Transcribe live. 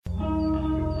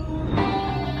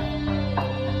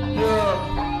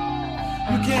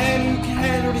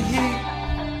handle the heat.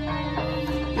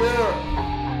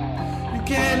 Yeah. You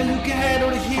can handle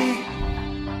the heat.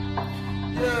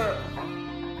 Yeah.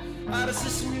 Out of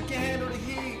system, you can handle the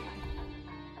heat.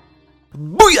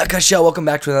 Booyaka Shell! Welcome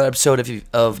back to another episode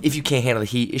of If You Can't Handle the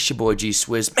Heat. It's your boy G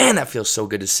Swizz. Man, that feels so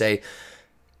good to say.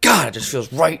 God, it just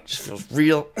feels right. Just feels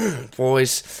real.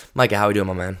 Boys. Micah, how we doing,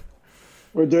 my man?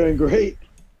 We're doing great.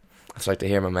 That's like to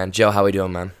hear, my man. Joe, how we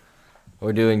doing, man?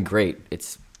 We're doing great.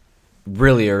 It's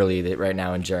really early right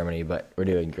now in Germany, but we're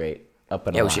doing great. Up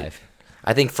and alive.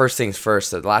 I think first things first.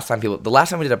 The last time we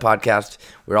did a podcast,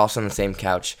 we were also on the same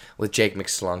couch with Jake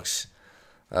McSlunks,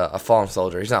 a fallen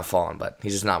soldier. He's not fallen, but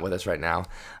he's just not with us right now.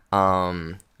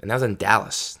 And that was in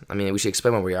Dallas. I mean, we should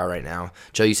explain where we are right now.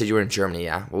 Joe, you said you were in Germany,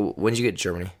 yeah? When did you get to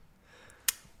Germany?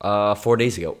 4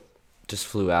 days ago. Just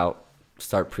flew out,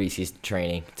 start preseason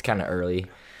training. It's kind of early,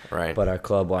 right? But our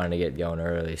club wanted to get going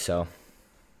early, so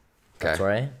that's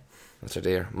where I am. That's right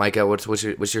there. Micah, what's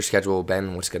your schedule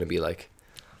been? What's going to be like?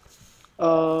 I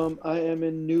am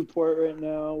in Newport right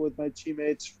now with my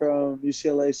teammates from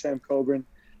UCLA, Sam Coburn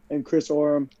and Chris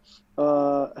Oram.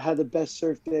 Had the best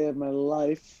surf day of my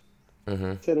life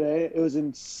today. It was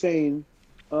insane.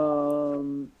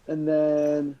 And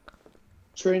then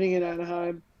training in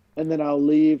Anaheim, and then I'll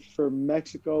leave for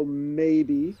Mexico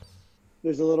maybe.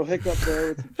 There's a little hiccup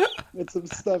there with some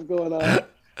stuff going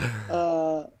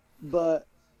on. But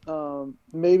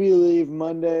maybe leave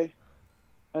Monday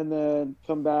and then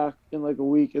come back in like a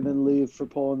week and then leave for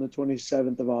Poland the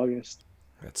 27th of August.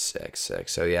 That's sick.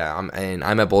 So yeah,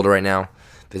 I'm at Boulder right now,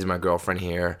 visiting my girlfriend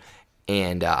here,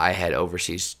 and I head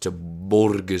overseas to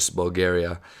Burgas,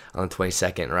 Bulgaria on the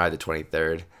 22nd, arrive the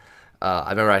 23rd.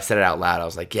 I remember I said it out loud. I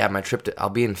was like, "Yeah, my trip I'll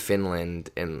be in Finland,"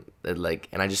 and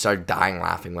I just started dying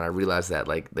laughing when I realized that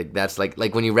like that's like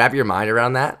when you wrap your mind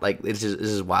around that, like this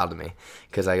is wild to me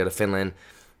because I go to Finland,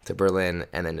 to Berlin,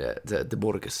 and then to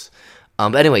Burgas.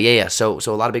 But anyway, yeah. So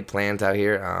a lot of big plans out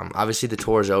here. Obviously, the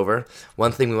tour is over.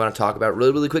 One thing we want to talk about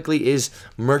really, really quickly is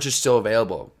merch is still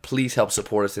available. Please help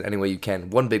support us in any way you can.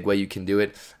 One big way you can do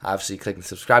it, obviously, click the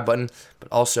subscribe button. But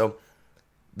also,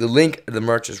 the link, the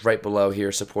merch is right below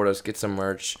here. Support us. Get some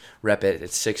merch. Rep it.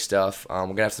 It's sick stuff. We're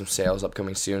going to have some sales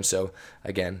upcoming soon. So,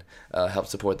 again, help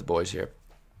support the boys here.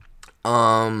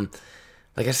 Like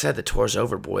I said, the tour's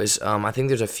over, boys. I think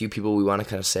there's a few people we want to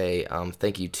kind of say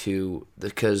thank you to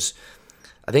because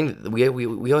I think we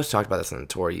always talked about this on the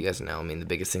tour. You guys know. I mean, the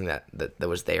biggest thing that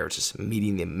was there was just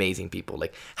meeting the amazing people,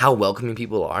 like how welcoming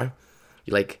people are.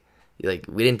 Like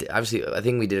we didn't obviously. I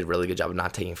think we did a really good job of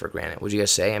not taking it for granted. Would you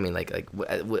guys say? I mean,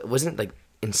 wasn't it like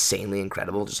insanely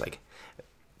incredible? Just like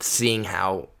seeing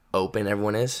how open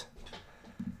everyone is.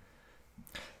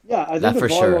 Yeah, I think the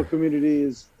volleyball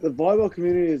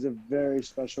community is a very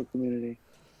special community.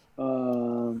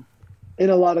 In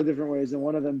a lot of different ways, and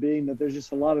one of them being that there's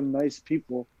just a lot of nice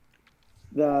people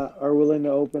that are willing to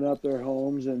open up their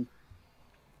homes, and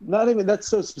not even that's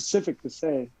so specific to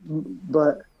say,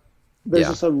 but there's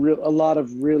just a lot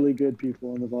of really good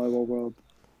people in the volleyball world.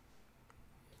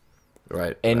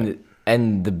 Right,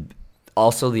 and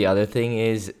also the other thing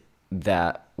is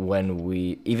that when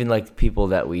we even like people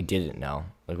that we didn't know,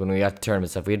 like when we got to tournament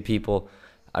stuff, we had people.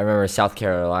 I remember South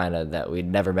Carolina that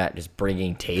we'd never met, just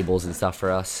bringing tables and stuff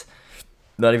for us.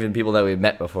 Not even people that we've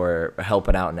met before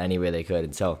helping out in any way they could.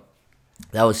 And so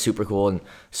that was super cool and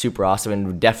super awesome.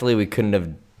 And definitely we couldn't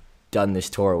have done this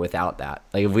tour without that.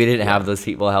 Like if we didn't have those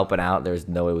people helping out, there's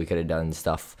no way we could have done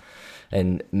stuff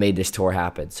and made this tour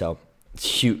happen. So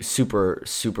super,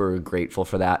 super grateful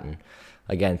for that. And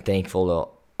again, thankful to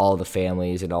all the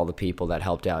families and all the people that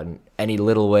helped out in any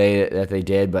little way that they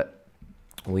did. But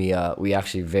we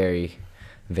actually very,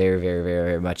 very, very,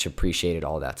 very much appreciated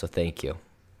all that. So thank you.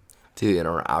 Dude, in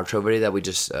our outro video that we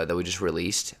just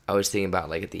released, I was thinking about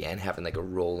like at the end having like a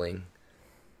rolling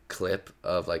clip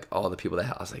of like all the people that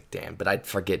I was like, damn, but I'd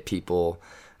forget people.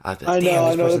 I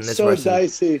know, it's so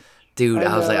dicey. Dude,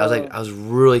 I was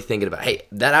really thinking about. Hey,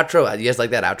 that outro. You guys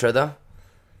like that outro though?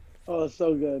 Oh, it's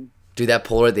so good. Dude, that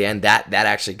Polaroid at the end, that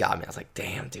actually got me. I was like,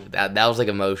 damn, dude, that was like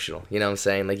emotional. You know what I'm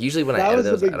saying? Like usually when I edit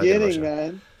those, that was the beginning,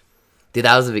 man. Dude,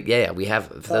 that was the yeah. We have,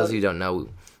 for those of you who don't know,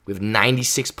 we have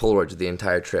 96 Polaroids of the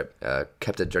entire trip,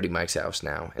 kept at Dirty Mike's house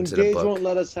now. And Gage won't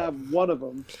let us have one of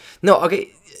them. No,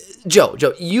 okay, Joe,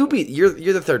 you're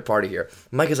the third party here.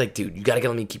 Mike is like, dude, you gotta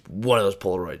let me keep one of those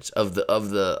Polaroids of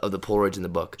the Polaroids in the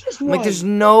book. Just I'm one. Like, there's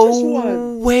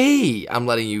no way I'm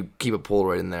letting you keep a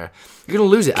Polaroid in there. You're gonna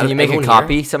lose it. Can you make a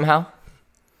copy somehow?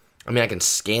 I mean, I can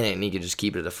scan it and you can just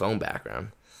keep it as a phone background.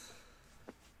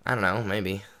 I don't know,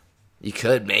 maybe. You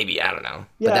could, maybe, I don't know.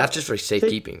 Yeah, but that's just for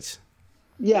safekeepings.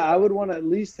 Yeah, I would want to at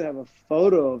least have a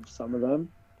photo of some of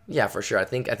them. Yeah, for sure. I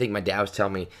think my dad was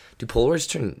telling me, do Polaroids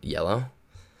turn yellow?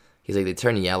 He's like, they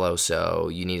turn yellow, so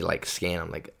you need to like scan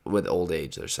them, like with old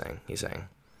age. He's saying,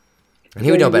 and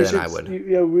he would know better than I would.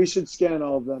 Yeah, we should scan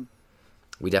all of them.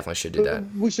 We definitely should do that.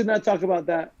 We should not talk about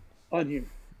that on here.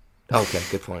 Okay,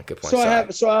 good point. So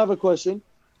I have a question.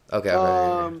 Okay.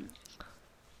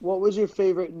 What was your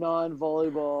favorite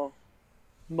non-volleyball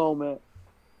moment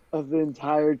of the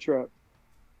entire trip?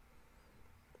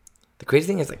 The crazy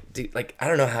thing is, like, dude, like I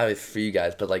don't know how it's for you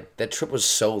guys, but like that trip was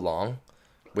so long,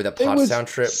 with a Pottstown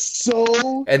trip.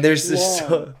 So and there's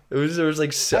long. this, there was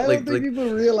like so, I don't think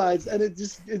people realize, and it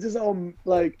just all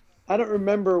like I don't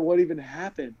remember what even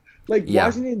happened. Like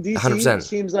Washington D.C. 100%.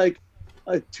 seems like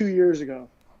 2 years ago.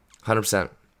 100%.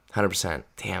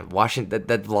 Damn, Washington.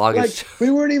 That vlog Like is. we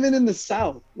weren't even in the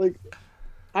South. Like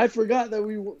I forgot that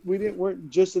we weren't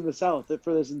just in the South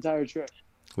for this entire trip.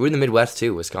 We're in the Midwest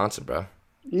too, Wisconsin, bro.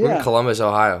 Yeah. We're in Columbus,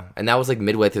 Ohio, and that was like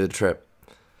midway through the trip.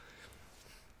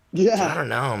 I Yeah. don't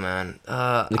know, man.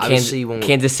 The Obviously,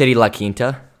 Kansas City La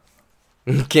Quinta.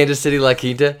 Kansas City La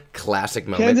Quinta, classic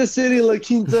moment. Kansas City La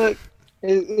Quinta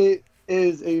it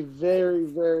is a very,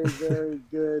 very, very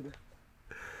good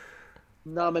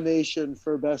nomination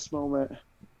for best moment.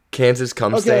 Kansas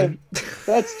come Okay,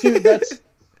 stain.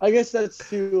 I guess that's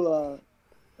too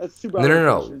broad.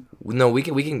 No. We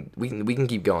can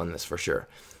keep going this for sure.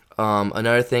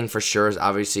 Another thing for sure is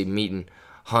obviously meeting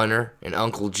Hunter and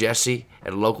Uncle Jesse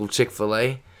at a local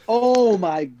Chick-fil-A. Oh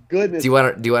my goodness! Do you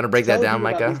want to break that down,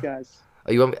 Micah? Micah? These guys.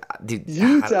 Oh, you want me? Dude,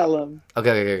 You tell them.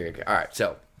 Okay. All right.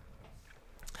 So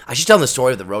I should tell them the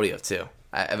story of the rodeo too.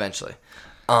 Eventually.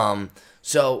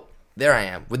 So there I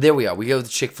am. There we are. We go to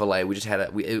Chick-fil-A. We just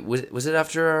had was it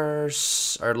after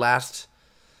our last?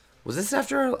 Was this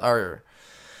after our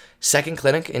second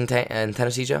clinic in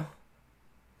Tennessee, Joe?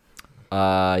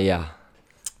 Yeah.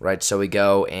 Right. So we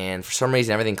go, and for some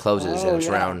reason everything closes,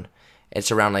 and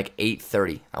it's around like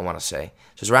 8:30. I want to say.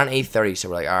 So it's around 8:30. So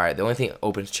we're like, all right. The only thing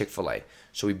open is Chick-fil-A.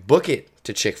 So we book it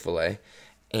to Chick-fil-A,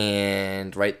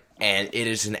 and it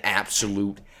is an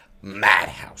absolute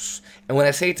madhouse. And when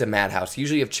I say it's a madhouse,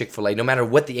 usually you have Chick-fil-A, no matter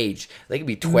what the age, they could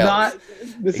be 12.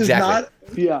 This is not.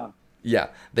 Yeah. Yeah.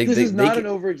 This is not an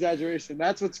over-exaggeration.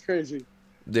 That's what's crazy.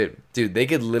 Dude, they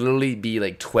could literally be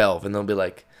like 12, and they'll be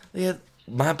like, yeah,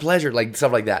 my pleasure, like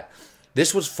stuff like that.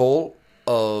 This was full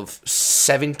of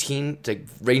 17 to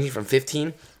ranging from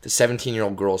 15 to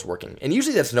 17-year-old girls working, and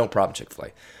usually that's no problem,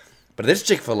 Chick-fil-A. But this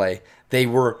Chick-fil-A, they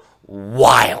were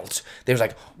wild. They was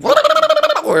like, we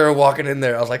were walking in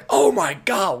there. I was like, oh my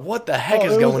god, what the heck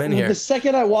is going in here? The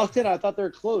second I walked in, I thought they were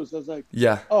closed. I was like,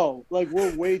 yeah. Oh, like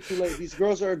we're way too late. These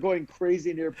girls are going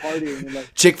crazy in here partying. And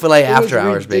like, Chick-fil-A after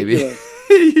hours, baby.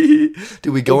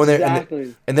 Dude, we go in there,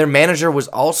 and their manager was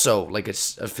also like a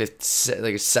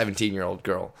 17-year-old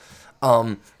girl.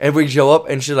 And we show up,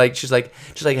 and she's like,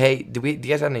 hey, do you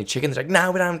guys have any chickens? Like,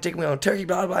 no, we don't have chicken, we don't have turkey,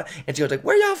 blah, blah, blah. And she was like,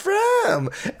 where y'all from?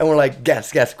 And we're like,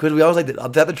 guess. Because we always like, the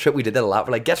other trip, we did that a lot.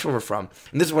 We're like, guess where we're from.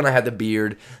 And this is when I had the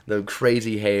beard, the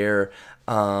crazy hair,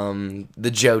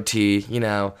 the Joe T, and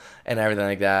everything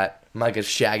like that. Micah's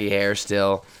shaggy hair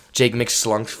still. Jake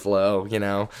McSlunk's flow,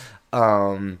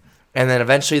 and then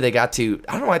eventually they got to,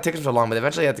 I don't know why it took them so long, but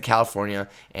eventually they got to California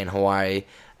and Hawaii.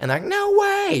 And they're like, no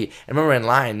way. I remember in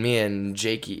line, me and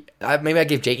Jakey, maybe I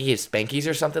gave Jakey his Spankies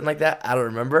or something like that. I don't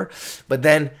remember. But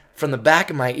then from the back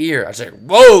of my ear, I was like,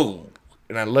 whoa.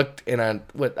 And I looked, and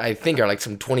what I think are like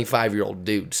some 25-year-old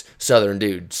dudes, Southern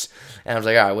dudes. And I was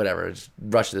like, all right, whatever. Just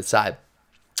rush to the side.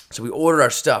 So we ordered our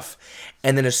stuff.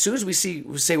 And then as soon as we say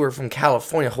we're from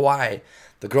California, Hawaii,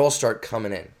 the girls start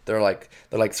coming in. They're like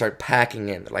start packing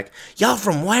in. They're like, y'all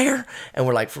from where? And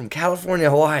we're like, from California,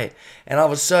 Hawaii. And all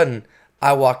of a sudden,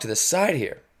 I walk to the side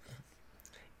here,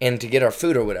 and to get our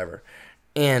food or whatever.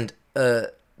 And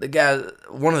one of the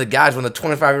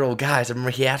 25-year-old guys, I remember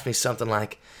he asked me something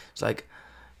like, it's like,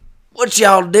 what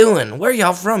y'all doing? Where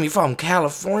y'all from? You from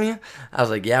California? I was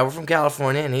like, yeah, we're from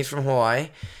California, and he's from Hawaii.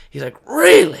 He's like,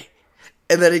 really?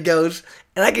 And then he goes,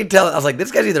 and I can tell, I was like,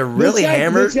 this guy's either really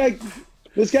hammered.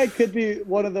 This guy could be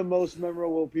one of the most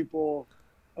memorable people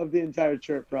of the entire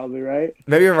trip, probably, right?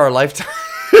 Maybe of our lifetime.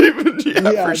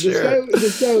 yeah, for sure.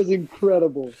 This guy was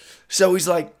incredible. So he's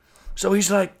like,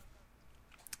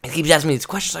 he keeps asking me these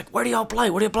questions, like, where do y'all play?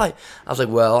 I was like,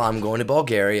 well, I'm going to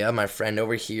Bulgaria. My friend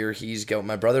over here,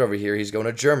 my brother over here, he's going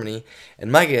to Germany. And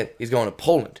Micah, he's going to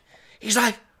Poland. He's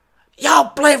like, y'all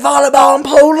play volleyball in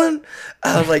Poland?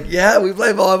 I was like, yeah, we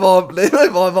play volleyball. They play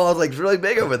volleyball. It's like, it's really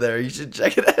big over there. You should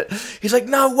check it out. He's like,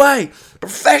 no way.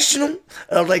 Professional?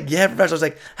 And I was like, yeah, professional. I was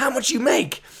like, how much you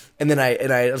make? And then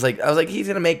I was like, he's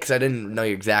gonna make, because I didn't know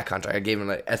your exact contract. I gave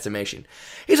him an estimation.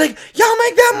 He's like, y'all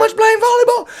make that much playing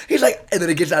volleyball? He's like, and then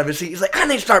he gets out of his seat. He's like, I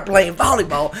need to start playing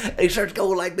volleyball. And he starts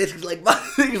going like this. He's like,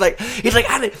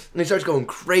 I need, and he starts going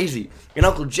crazy. And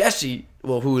Uncle Jesse,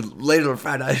 well, who later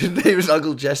found out his name is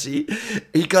Uncle Jesse,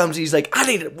 he comes. He's like,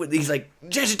 he's like,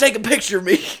 Jesse, take a picture of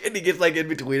me. And he gets like in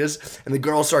between us, and the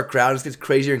girls start crowding. It gets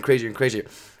crazier and crazier and crazier.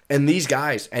 And these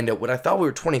guys end up, when I thought we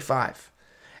were 25.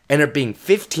 Ended up being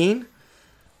 15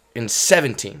 and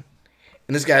 17.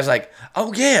 And this guy's like,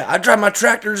 oh yeah, I drive my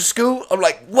tractor to school. I'm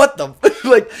like, what the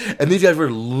like? And these guys were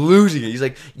losing it. He's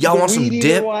like, y'all want some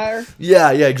dip? Wire?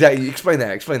 Yeah, exactly. Explain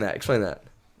that.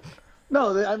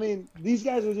 No, I mean, these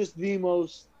guys are just the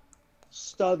most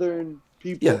southern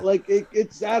people. Yeah. Like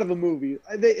it's out of a movie.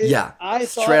 I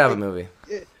straight out of a movie.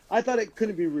 I thought it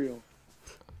couldn't be real.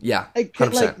 Yeah, It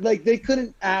 100%. like they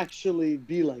couldn't actually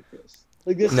be like this.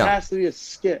 Like this No. has to be a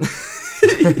skit.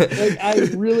 Like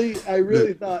I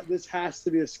really thought this has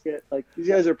to be a skit. Like these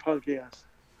guys are punking us.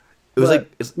 It was But-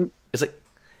 like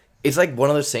it's like one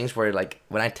of those things where like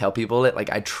when I tell people it, like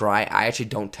I actually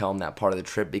don't tell them that part of the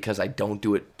trip because I don't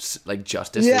do it like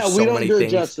justice. Yeah, There's we so don't many do it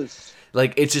things. justice.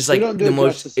 Like it's just We like don't do the it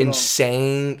most justice at all.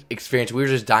 insane experience. We were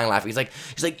just dying laughing. He's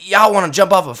like, y'all want to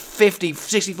jump off a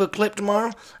 60-foot cliff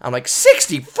tomorrow? I'm like,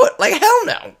 60 foot? Like hell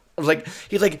no.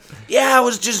 He's like, yeah, I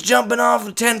was just jumping off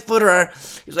a 10-footer.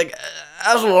 He's like,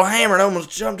 I was a little hammered, I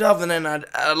almost jumped off, and then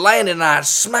I landed and I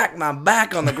smacked my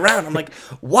back on the ground. I'm like,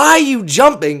 why are you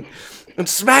jumping and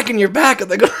smacking your back on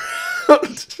the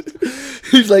ground?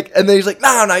 He's like,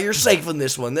 no, you're safe on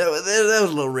this one. That was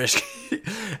a little risky.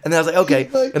 And then I was like,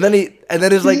 okay. And then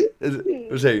he's like,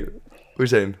 we're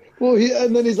saying. Well,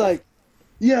 and then he's like,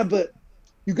 yeah, but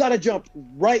you got to jump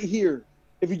right here.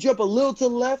 If you jump a little to the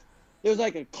left, there's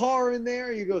like a car in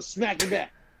there, you go smack your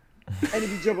back. And if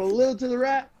you jump a little to the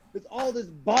right, there's all this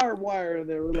barbed wire in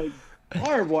there. We're like,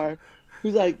 barbed wire?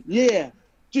 He's like, yeah,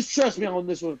 just trust me on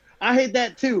this one. I hate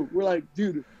that too. We're like,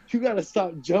 dude, you got to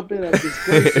stop jumping at this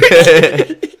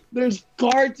place. There's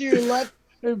car to your left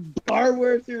and barbed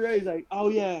wire to your right. He's like, oh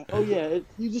yeah.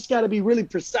 You just got to be really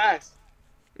precise.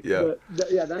 Yeah. But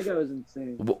that guy was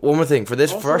insane. One more thing for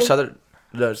this, for our Also- southern.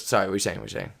 No, sorry, what are you saying? What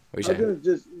are you I was saying? gonna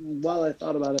just, while I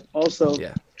thought about it, also,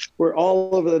 Yeah. we're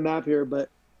all over the map here, but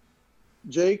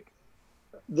Jake,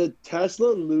 the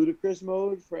Tesla ludicrous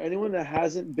mode, for anyone that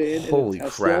hasn't been Holy in a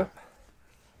Tesla, crap!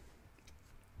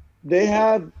 they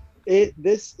have it.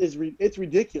 It's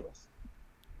ridiculous.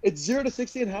 It's 0 to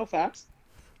 60 in how fast?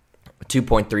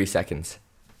 2.3 seconds.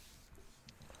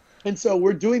 And so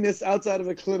we're doing this outside of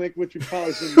a clinic, which we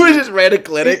probably shouldn't. We do. just ran a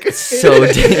clinic. So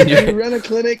We dangerous. rent a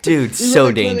clinic, Dude, we so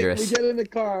rent a clinic, dangerous. We get in the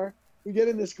car. We get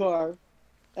in this car,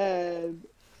 and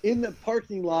in the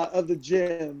parking lot of the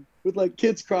gym with like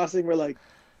kids crossing,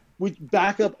 we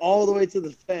back up all the way to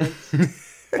the fence,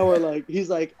 and we're like, he's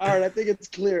like, all right, I think it's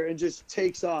clear, and just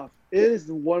takes off. It is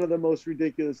one of the most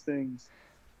ridiculous things.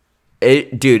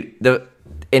 Dude,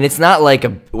 and it's not like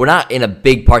we're not in a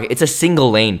big park. It's a single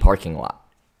lane parking lot.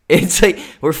 It's like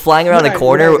we're flying around a Right,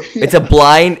 corner. right, It's a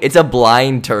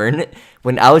blind turn.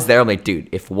 When I was there, I'm like, dude,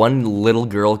 if one little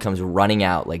girl comes running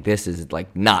out, like this is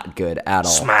like not good at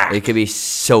all. Smack. It could be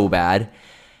so bad.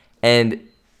 And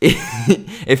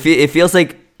it feels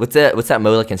like what's that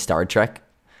mode like in Star Trek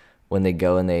when they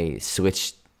go and they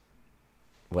switch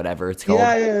whatever it's called.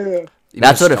 Yeah.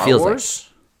 That's what it Star feels like. Wars?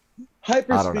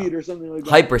 Hyperspeed or something like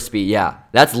that. Hyperspeed, yeah.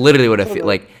 That's literally what it feels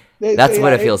like. That's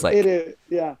what it feels like. It is,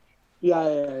 yeah.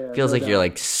 Yeah. Feels no like doubt. you're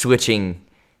like switching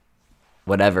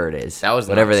whatever it is. That was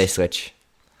whatever nuts. they switch.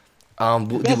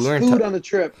 Dude, Best we were in food on the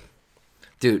trip.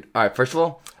 dude. All right, first of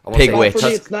all, I want Pig to Witch. For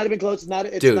me, it's not even close.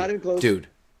 It's dude, not even close. dude.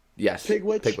 Yes,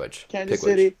 Pigwitch, Pigwitch, Kansas Pigwitch.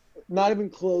 City, not even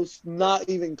close. Not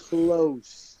even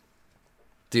close.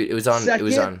 Dude, it was on. It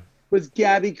was Second on. was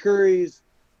Gabby Curry's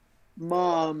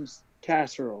mom's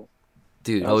casserole.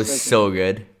 Dude, that That was was so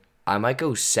good. I might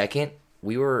go second.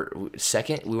 We were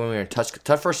second. When we were in touch.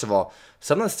 First of all,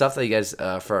 some of the stuff that you guys,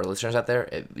 for our listeners out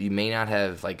there, you may not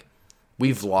have like.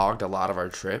 We vlogged a lot of our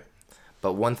trip,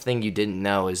 but one thing you didn't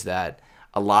know is that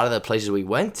a lot of the places we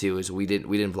went to is we didn't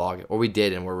vlog it, or we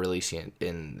did, and we're releasing it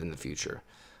in the future.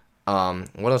 One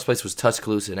of those places was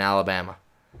Tuscaloosa in Alabama,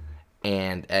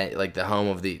 and like the home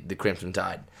of the Crimson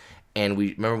Tide. And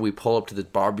we pull up to the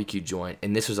barbecue joint,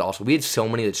 and this was also, we had so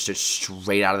many that's just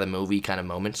straight out of the movie kind of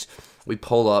moments. We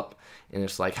pull up, and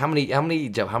it's like, how many,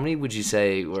 Joe, how many would you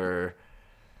say were,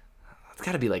 it's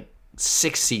got to be like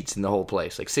 6 seats in the whole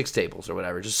place, like 6 tables or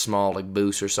whatever, just small, like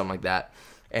booths or something like that.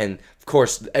 And of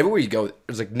course, everywhere you go, it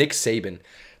was like Nick Saban,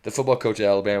 the football coach at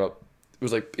Alabama. It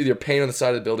was like either paint on the side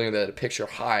of the building or they had a picture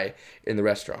high in the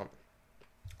restaurant.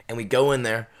 And we go in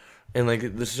there, And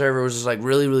like the server was just like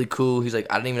really, really cool. He's like,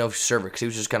 I didn't even know if he was a server because he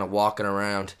was just kind of walking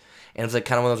around. And it's like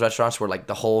kind of one of those restaurants where like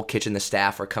the whole kitchen, the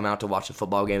staff are come out to watch a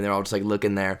football game. They're all just like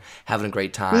looking there, having a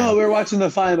great time. No, we were watching the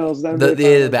finals.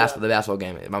 The basketball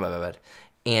game. My bad.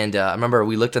 And I remember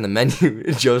we looked on the menu,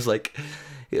 and Joe's like,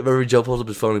 I remember Joe pulls up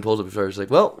his phone, he pulls up his phone, he's like,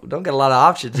 well, we don't get a lot of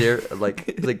options here. I'm like,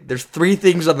 he's like, there's 3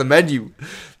 things on the menu.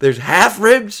 There's half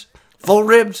ribs, full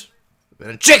ribs,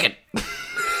 and a chicken.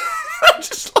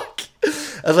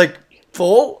 I was like,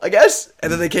 full, I guess?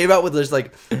 And then they came out with this,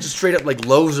 like, just straight up, like,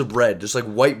 loaves of bread, just like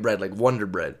white bread, like Wonder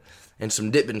Bread, and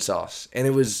some dipping sauce. And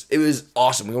it was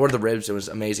awesome. We ordered the ribs. It was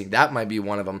amazing. That might be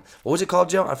one of them. What was it called,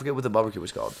 Joe? I forget what the barbecue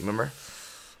was called. Do you remember?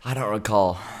 I don't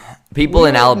recall. People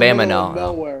in Alabama know.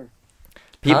 Nowhere.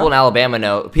 People in Alabama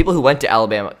know. People who went to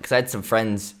Alabama, because I had some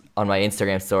friends on my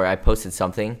Instagram story. I posted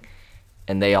something,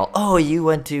 and they all, oh, you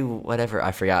went to whatever.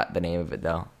 I forgot the name of it,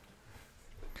 though.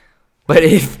 But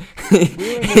if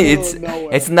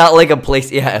it's not like a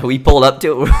place, yeah, we pulled up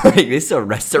to it. We're like, this is a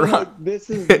restaurant. This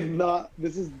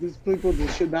people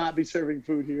should not be serving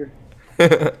food here.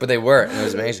 But they were, and it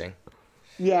was amazing.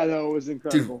 Yeah, no, it was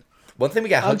incredible. Dude, one thing we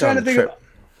got hooked on the trip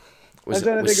was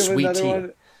sweet tea.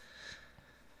 One.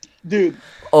 Dude.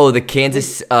 Oh,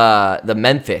 the the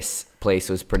Memphis place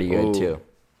was pretty good too.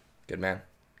 Good man.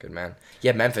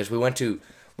 Yeah, Memphis. We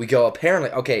go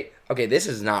apparently. Okay, this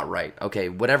is not right. Okay,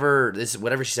 whatever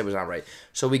she said was not right.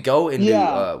 So we go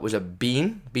into was it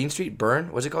Bean Street?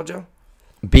 What's it called, Joe?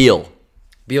 Beale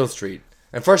Street.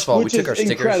 And first of all, Which we took our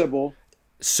stickers. Incredible.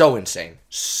 So insane.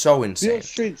 Beale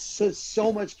Street says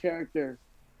so much character.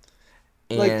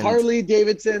 Like Harley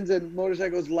Davidsons and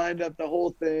motorcycles lined up the whole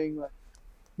thing. Like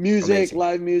music, amazing.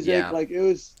 Live music. Yeah. Like it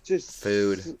was just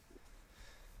food.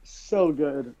 So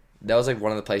good. That was like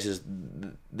one of the places.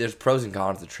 There's pros and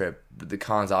cons to the trip. The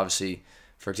cons, obviously,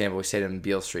 for example, we stayed in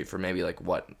Beale Street for maybe like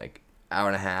hour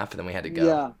and a half, and then we had to go.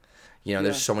 Yeah. You know,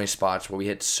 there's so many spots where we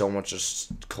hit so much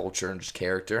just culture and just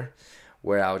character,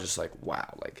 where I was just like,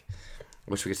 wow, like,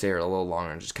 wish we could stay here a little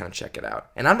longer and just kind of check it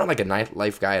out. And I'm not like a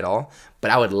nightlife guy at all,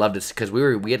 but I would love to, because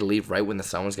we had to leave right when the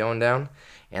sun was going down,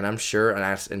 and I'm sure,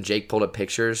 and Jake pulled up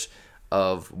pictures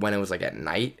of when it was like at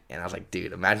night, and I was like,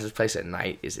 dude, imagine this place at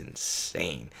night is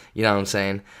insane. You know what I'm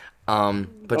saying?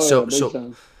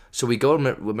 So we go.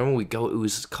 Remember we go. It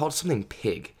was called something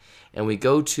Pig, and we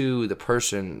go to the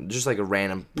person, just like a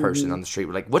random person on the street.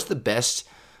 We're like, what's the best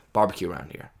barbecue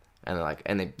around here? And they're like,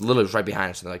 and they literally was right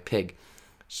behind us. And they're like, Pig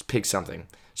something.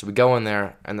 So we go in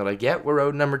there, and they're like, yeah, we're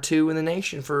road number 2 in the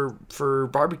nation for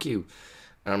barbecue.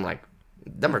 And I'm like,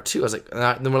 number 2. I was like,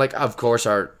 then we're like, of course,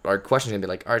 our question's gonna be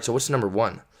like, all right, so what's number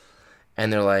 1?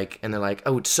 And they're like,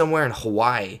 oh, it's somewhere in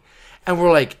Hawaii. And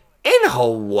we're like, in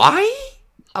Hawaii?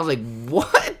 I was like,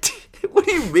 what? What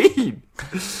do you mean?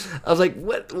 I was like,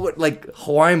 what, like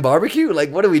Hawaiian barbecue? Like,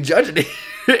 what are we judging here?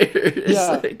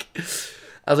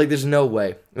 I was like, there's no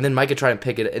way. And then Micah tried to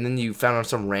pick it, and then you found on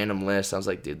some random list. I was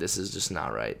like, dude, this is just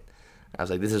not right. I was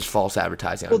like, this is false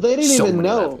advertising. Well, they didn't even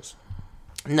know. Levels.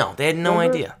 No, they had no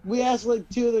idea. We asked like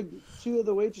two of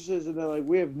the waitresses, and they're like,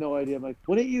 we have no idea. I'm like,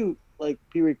 wouldn't you like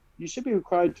you should be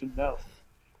required to know.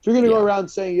 If you're gonna go around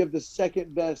saying you have the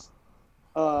second best,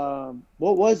 what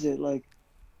was it, like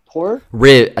pork?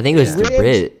 I think it was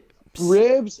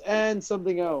ribs and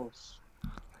something else.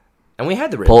 And we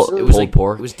had the ribs. It was like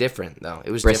pork. It was different though.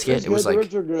 It was brisket. Different. It was like the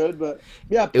ribs were good, but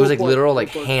yeah, it was like literal like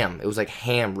ham. It was like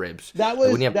ham ribs. That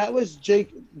was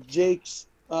Jake's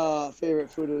favorite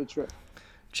food of the trip.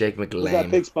 Jake McLean. Was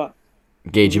that pig spot?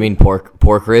 Gage, you mean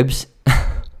pork ribs?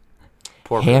 Ham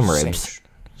ribs. ribs.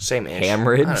 Same ish. Ham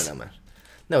ribs? I don't know, man.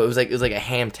 No, it was like a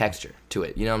ham texture to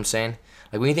it. You know what I'm saying?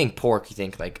 Like when you think pork, you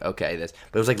think like okay, this,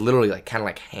 but it was like literally like kind of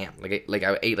like ham. Like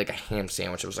I ate like a ham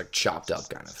sandwich. It was like chopped up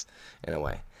kind of in a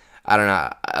way. I don't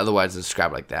know. Otherwise,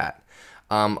 describe it like that.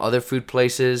 Other food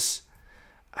places.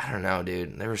 I don't know,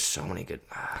 dude. There were so many good.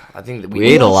 I think that we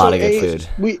ate a lot of good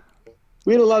food.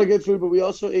 We ate a lot of good food, but we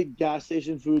also ate gas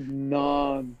station food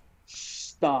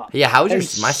non-stop. Yeah, how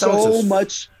was my stomach?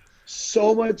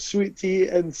 So much sweet tea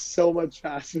and so much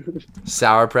fast food.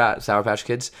 Sour Patch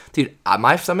Kids, dude.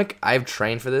 My stomach. I have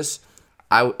trained for this.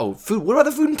 Food. What about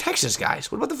the food in Texas,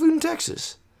 guys? What about the food in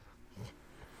Texas?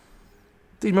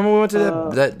 Dude, remember we went to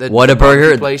the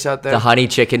Whataburger place out there? The honey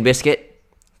chicken biscuit.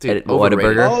 Dude,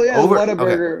 Whataburger. Oh yeah,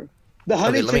 Whataburger. Okay. The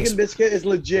honey chicken biscuit is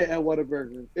legit at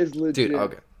Whataburger. It's legit. Dude,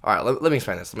 okay. All right, let me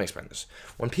explain this.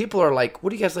 When people are like,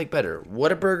 what do you guys like better,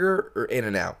 Whataburger or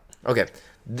In-N-Out? Okay,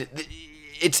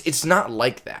 it's not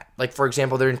like that. Like, for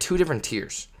example, they're in 2 different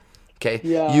tiers. Okay?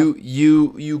 Yeah.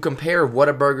 You compare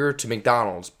Whataburger to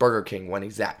McDonald's, Burger King, when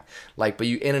exact. Like, but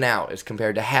In-N-Out is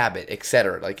compared to Habit,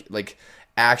 etc. Like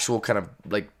actual kind of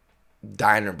like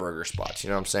diner burger spots. You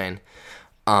know what I'm saying?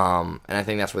 And I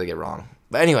think that's where they get wrong.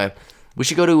 But anyway, we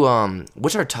should go to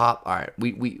what's our top? All right,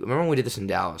 we remember when we did this in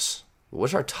Dallas.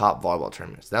 What's our top volleyball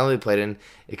tournaments? Now that we played in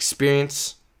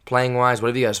experience, playing wise,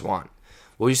 whatever you guys want.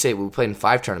 What would you say? We played in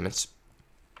 5 tournaments.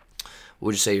 What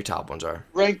would you say your top ones are?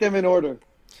 Rank them in order.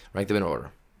 Rank them in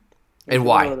order. And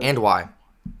why? And why?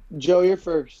 Joe, you're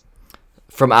first.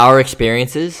 From our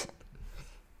experiences,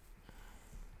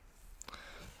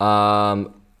 I'd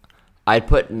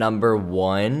put number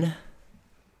 1.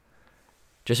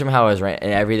 Just from how I was ranked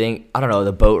and everything. I don't know,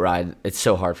 the boat ride. It's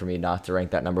so hard for me not to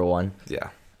rank that number 1. Yeah.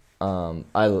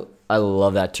 I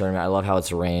love that tournament. I love how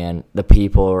it's ran. The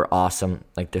people are awesome.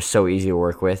 Like, they're so easy to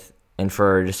work with. And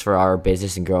for our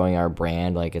business and growing our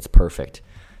brand, like, it's perfect.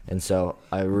 And so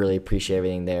I really appreciate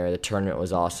everything there. The tournament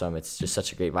was awesome. It's just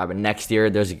such a great vibe. And next year,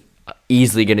 there's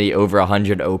easily going to be over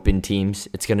 100 open teams.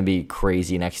 It's going to be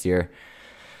crazy next year.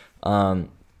 I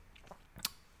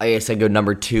guess I'd go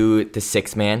number 2 to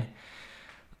 6-man.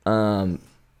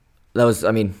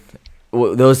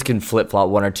 Those can flip-flop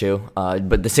 1 or 2.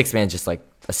 But the 6-man is just like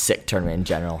a sick tournament in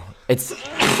general. It's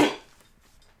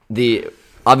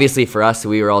obviously for us,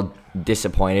 we were all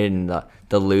disappointed, and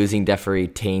the losing definitely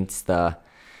taints the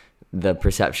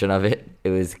perception of it. It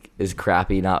was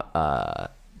crappy not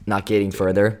getting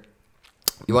further.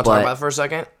 You want to talk about it for a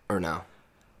second or no?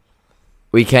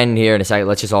 We can here in a second.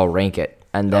 Let's just all rank it,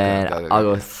 and then I'll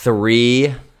go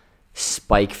 3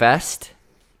 Spike Fest,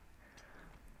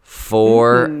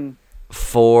 4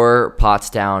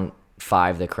 Pottstown,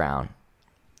 5 the Crown.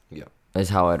 Yeah, is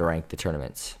how I'd rank the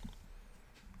tournaments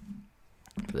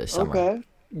for this summer. Okay,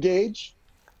 Gage.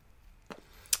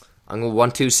 I'm going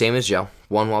 1, 2, same as Joe.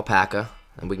 1 Wapaka,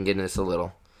 and we can get into this a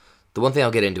little. The one thing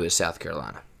I'll get into is South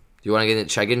Carolina. Do you want to get into?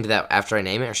 Should I get into that after I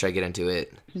name it, or should I get into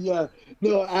it? Yeah,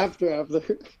 no, after.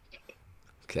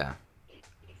 Okay.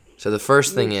 So the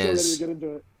first thing is, Get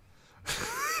into it.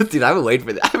 dude, I've been waiting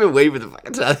for that. I've been waiting for the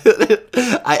fucking time.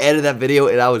 I edited that video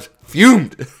and I was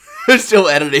fumed. I'm still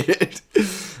editing it.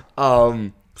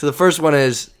 So the first one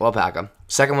is Wapaka.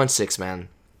 Second one, 6-man.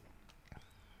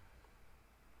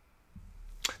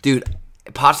 Dude,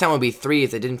 Pottstown would be 3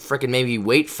 if they didn't frickin' maybe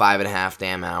wait 5.5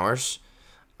 damn hours.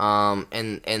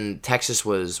 And Texas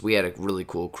we had a really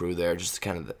cool crew there. Just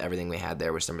kind of everything we had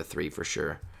there was number 3 for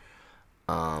sure.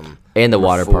 And the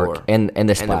water 4, park and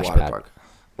the splash pad. Park.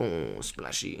 Oh,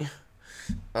 splashy.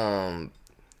 And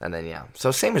then yeah,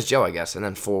 so same as Joe, I guess. And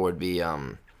then 4 would be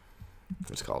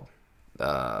what's it called?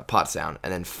 Pottstown,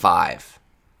 and then 5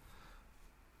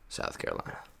 South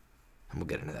Carolina. And we'll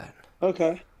get into that.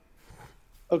 Okay.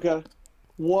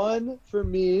 1 for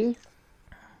me.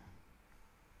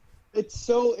 It's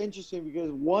so interesting because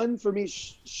 1 for me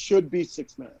should be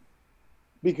 6-man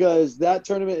because that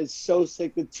tournament is so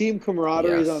sick. The team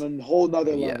camaraderie is on a whole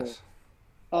nother level. Yes.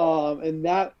 And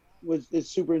that is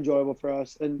super enjoyable for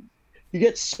us. And you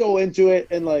get so into it.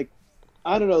 And, like,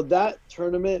 I don't know, that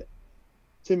tournament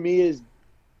to me is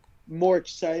more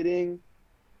exciting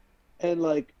and,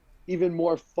 like, even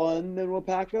more fun than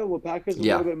Wapaka. Wapaka's a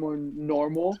little bit more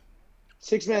normal.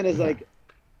 6-man is like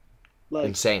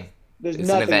insane. There's it's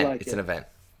nothing an event. like it's it. an event.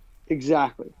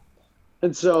 Exactly.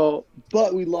 And so,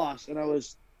 but we lost, and I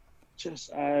was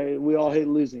we all hate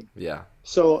losing. Yeah.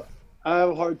 So I have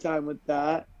a hard time with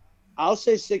that. I'll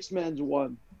say 6-man's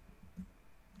 1.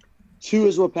 2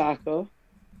 is Wapaka.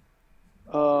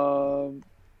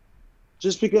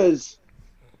 Just because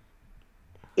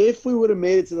if we would have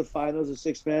made it to the finals of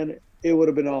 6-man, it would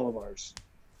have been all of ours.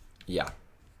 Yeah.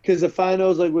 Because the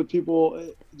finals, like with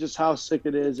people, just how sick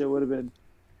it is, it would have been.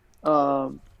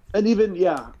 And even,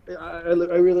 I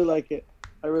really like it.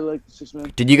 I really like the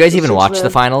 6-man. Did you guys even watch the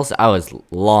finals? I was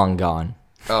long gone.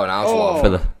 Oh, now it's long. For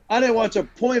the... I didn't watch a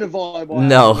point of volleyball.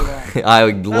 No,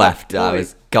 I left. I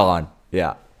was gone.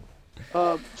 Yeah.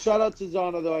 Shout out to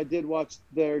Zana, though. I did watch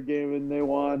their game, and they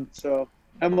won. So,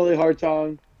 Emily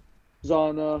Hartong,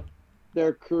 Zana,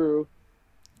 their crew.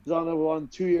 Zana won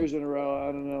 2 years in a row.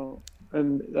 I don't know.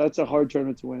 And that's a hard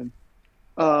tournament to win.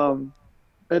 And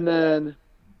then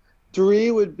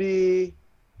 3 would be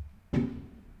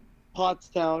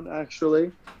Pottstown,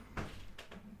 actually.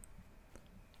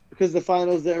 Because the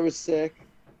finals there was sick.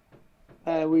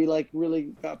 We, like,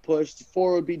 really got pushed.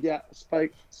 4 would be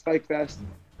Spike Fest.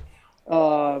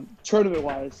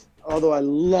 Tournament-wise, although I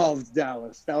loved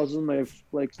Dallas. That was my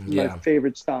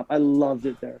favorite stop. I loved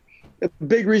it there. The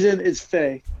big reason is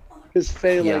Faye. Because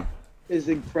Faye, is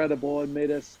incredible and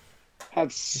made us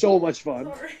have so much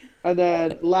fun. And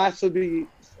then last would be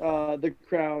the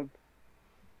Crown.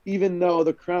 Even though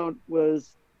the Crown was,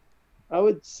 I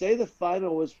would say the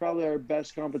final was probably our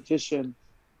best competition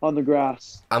on the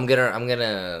grass. I'm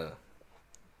gonna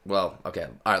Well, okay.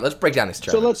 All right, let's break down these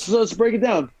So tournaments. let's break it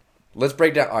down. Let's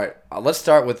break down. All right, let's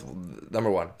start with number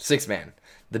one, six man.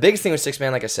 The biggest thing with six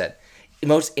man, like I said, the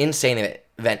most insane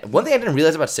event. One thing I didn't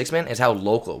realize about six man is how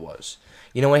local it was.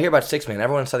 You know, when I hear about six man,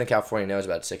 everyone in Southern California knows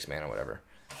about six man or whatever.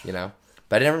 You know,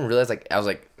 but I didn't realize I was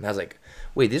like,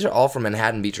 wait, these are all from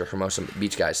Manhattan Beach or Hermosa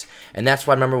Beach guys, and that's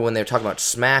why I remember when they were talking about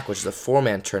SMAC, which is a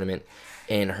 4-man tournament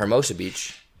in Hermosa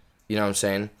Beach. You know what I'm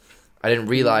saying? I didn't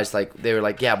realize they were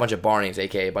like, yeah, a bunch of Barneys,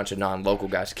 aka a bunch of non-local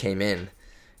guys came in.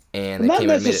 And they Not came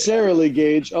and made it. necessarily,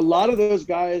 Gage. A lot of those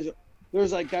guys,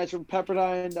 there's like guys from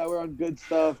Pepperdine that were on good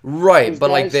stuff. Right, There's but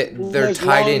guys- they're there's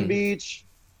tied Long in. Beach.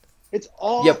 It's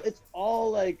all. Yep. It's all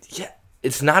like. Yeah,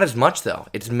 it's not as much though.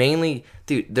 It's mainly,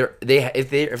 dude. If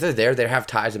they're there, they have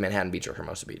ties to Manhattan Beach or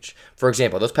Hermosa Beach. For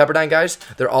example, those Pepperdine guys,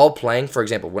 they're all playing. For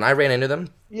example, when I ran into them,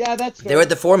 Yeah, that's fair. they were at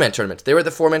the 4-man tournaments. They were at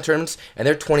the 4-man tournaments, and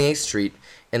they're 28th Street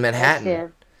in That's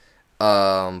Manhattan,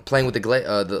 fair. playing with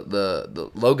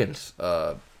the Logan's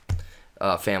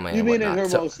family. You and mean in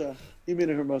whatnot. Hermosa? You mean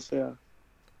in Hermosa? Yeah.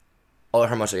 Oh,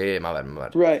 Hermosa. Yeah, my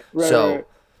bad. Right.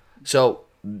 So,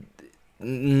 right.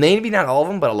 maybe not all of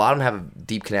them, but a lot of them have a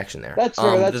deep connection there. That's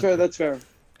fair. That's the- fair. That's fair.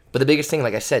 But the biggest thing,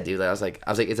 like I said, dude, I was like,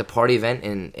 it's a party event,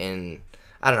 and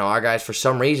I don't know, our guys, for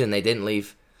some reason, they didn't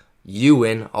leave you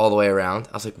in all the way around.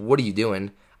 I was like, what are you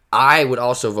doing? I would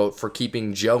also vote for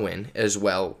keeping Joe in as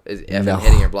well, if No. I'm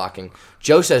hitting or blocking.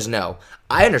 Joe says no.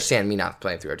 I understand me not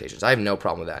playing 3 rotations. I have no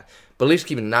problem with that. But at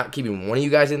least not keeping one of you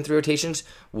guys in 3 rotations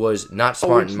was not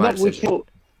smart in my decision.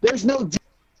 There's no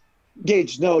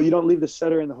Gage. No, you don't leave the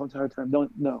setter in the whole entire time.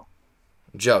 Don't. No.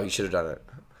 Joe, you should have done it.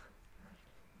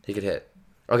 He could hit.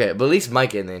 Okay, but at least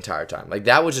Mike in the entire time. Like,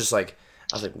 that was just like,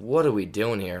 I was like, what are we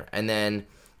doing here? And then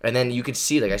you could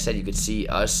see, like I said, you could see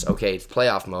us, okay, it's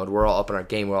playoff mode. We're all up in our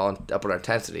game. We're all up in our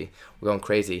intensity. We're going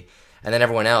crazy. And then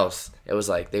everyone else, it was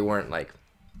like, they weren't like,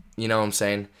 you know what I'm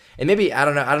saying? And maybe, I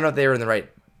don't know if they were in the right,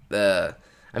 I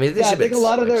mean, they Yeah, I should think be, a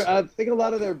lot of their. I think a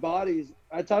lot of their bodies.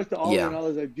 I talked to Ollie Yeah. and I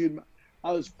was like, dude,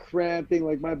 I was cramping.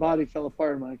 Like my body fell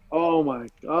apart. I'm like, oh my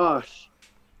gosh.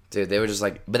 dude, they were just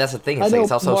like, but that's the thing. I It's know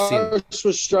like, it's also seen, Mars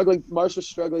was struggling. Mars was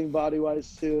struggling body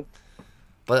wise too.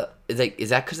 but it's like, is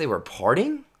that because they were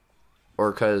partying?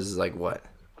 Or because, like, what?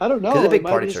 I don't know. Because it's a big It might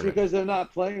party be just tournament. because they're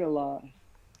not playing a lot.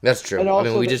 That's true. And I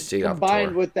also, mean, we just see it off the combined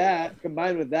tour. with that,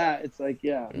 it's like,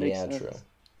 yeah, it makes Yeah, sense. true.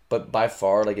 But by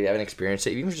far, like, if you haven't experienced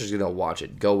it, even if you're just gonna watch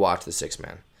it, go watch the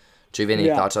 6-man. Do you have any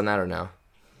Yeah. thoughts on that or no?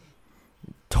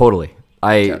 Totally.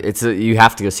 Okay. You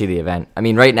have to go see the event. I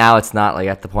mean, right now it's not like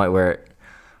at the point where it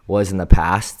was in the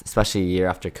past, especially a year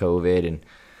after COVID, and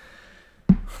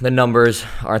the numbers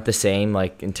aren't the same,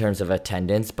 like in terms of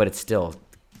attendance, but it's still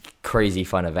crazy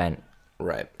fun event.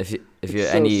 Right. If you're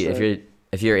so sick.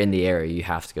 if you're in the area, you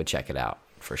have to go check it out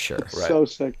for sure. Right. So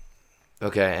sick.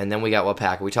 Okay, and then we got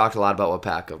Wapaka. We talked a lot about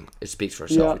Wapaka. It speaks for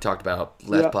itself. Yeah. We talked about it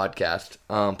last Yeah. podcast.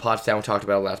 Pottstown, we talked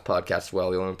about it last podcast as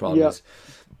well. The only problem Yeah. is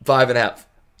 5.5.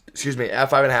 Excuse me, at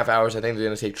 5.5 hours. I think they're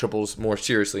gonna take triples more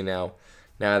seriously now.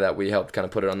 Now that we helped kind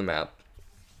of put it on the map.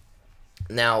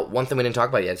 Now, one thing we didn't talk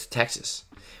about yet is Texas.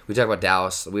 We talked about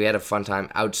Dallas. We had a fun time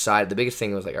outside. The biggest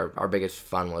thing was like our biggest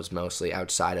fun was mostly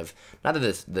outside of, not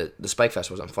that the Spike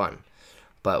Fest wasn't fun,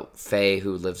 but Faye,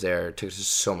 who lives there, took us to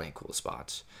so many cool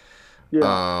spots.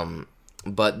 Yeah.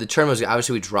 But the tournament was,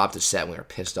 obviously we dropped a set and we were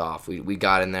pissed off. We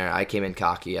got in there. I came in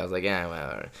cocky. I was like, yeah,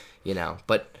 well, you know,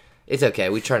 but it's okay.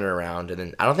 We turned it around, and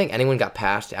then I don't think anyone got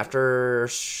past after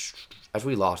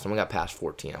we lost. Someone got past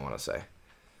 14. I want to say.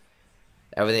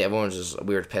 Everyone was just,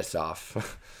 we were pissed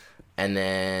off, and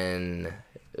then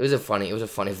it was a funny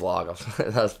vlog.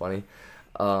 That was funny.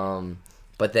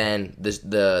 But then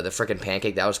the freaking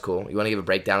pancake, that was cool. You want to give a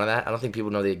breakdown of that? I don't think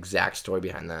people know the exact story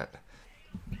behind that.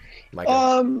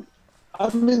 Michael. I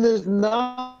mean, there's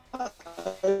not.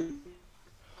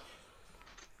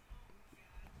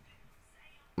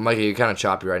 Michael, you're kind of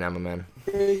choppy right now, my man.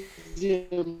 Crazy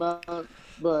amount,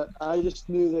 but I just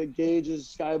knew that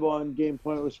Gage's skyball and game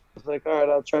point was like, all right,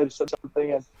 I'll try to set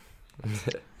something. And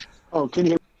oh, can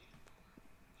you?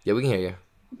 Yeah, we can hear you.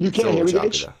 You Still can't a hear me, little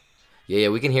Gage? choppy, though. Yeah,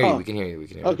 we can hear you. Oh. We can hear you. We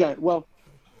can hear you. Okay, well,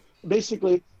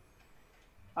 basically,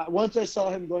 once I saw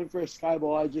him going for a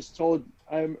skyball, I just told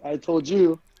I told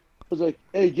you, I was like,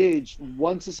 hey Gage,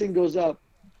 once this thing goes up,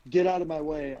 get out of my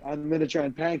way. I'm gonna try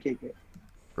and pancake it.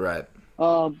 Right.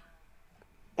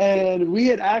 And we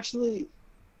had actually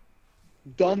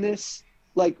done this,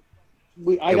 like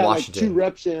I In got Washington. like 2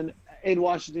 reps in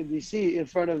Washington D.C. in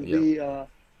front of the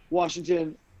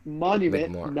Washington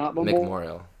Monument, not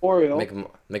McMemorial. Memorial.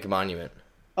 McMonument.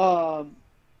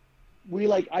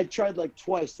 I tried like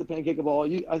twice to pancake a ball.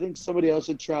 I think somebody else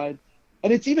had tried,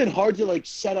 and it's even hard to like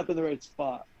set up in the right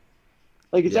spot.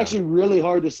 Like it's Yeah. actually really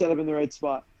hard to set up in the right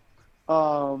spot,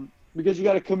 because you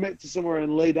got to commit to somewhere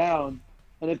and lay down.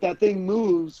 And if that thing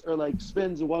moves or like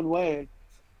spins one way,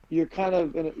 you're kind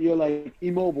of you're like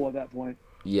immobile at that point.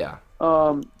 Yeah.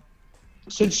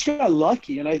 So just got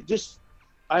lucky, and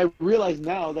I realize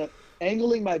now that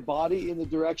angling my body in the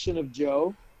direction of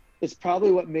Joe is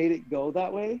probably what made it go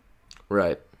that way.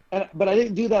 Right. But I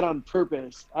didn't do that on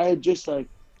purpose. I had just like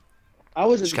I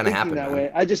wasn't Just kinda thinking happened, that man.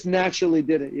 way. I just naturally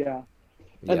did it. Yeah.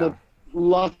 Yeah. And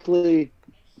luckily,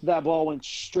 that ball went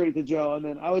straight to Joe, and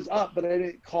then I was up, but I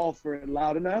didn't call for it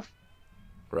loud enough.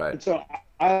 Right. And so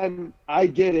I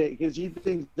get it because he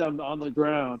thinks I'm on the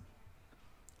ground,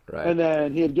 Right. and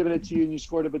then he had given it to you and you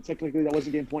scored it, but technically that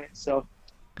wasn't game point. So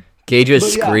Gage was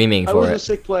but yeah, screaming I for was a it.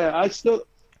 sick player. I still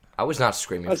not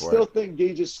screaming for still it. think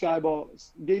Gage's skyball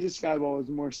was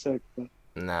more sick. But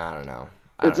Nah, I don't know.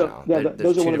 I It's don't a- know. yeah, There's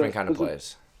those are two one of different the- kind of those are-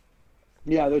 plays.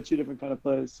 yeah, they're two different kind of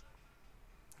plays.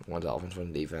 One's offense,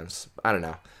 one's defense. I don't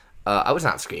know. I was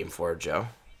not screaming for it, Joe.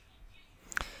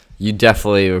 You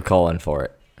definitely were calling for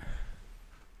it.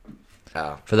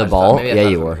 Oh, For the I just ball? I Yeah, thought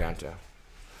you it was were. on the ground, Joe.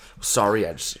 Sorry,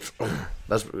 I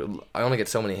only get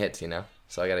so many hits,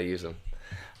 so I gotta use them.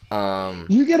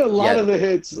 You get a lot Yeah. of the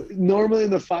hits. Normally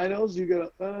in the finals, you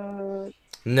get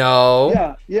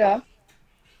No. yeah.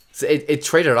 So it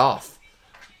traded off.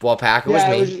 Well, Packer was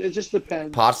Yeah, me. it just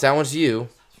depends. Potsdam was you.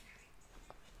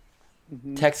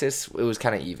 Mhm. Texas, it was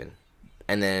kind of even,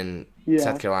 and then Yeah.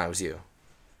 South Carolina was you.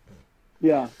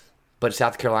 Yeah. But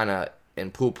South Carolina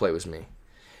and pool play was me.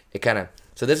 It kind of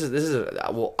this is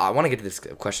well, I want to get to this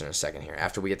question in a second here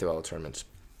after we get through all the tournaments.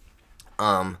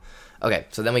 Okay,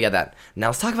 so then we got that. Now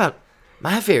let's talk about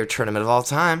my favorite tournament of all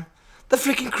time, the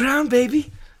freaking Crown,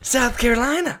 baby, South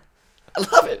Carolina. I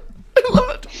love it. I love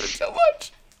that tournament so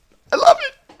much. I love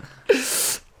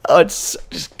it. Oh, it's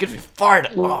just gets me fired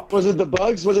up, Was it the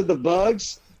bugs? Was it the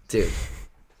bugs? dude.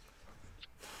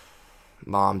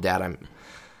 Mom, Dad,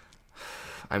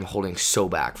 I'm holding so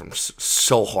back from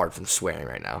so hard from swearing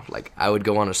right now. Like I would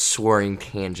go on a swearing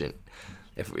tangent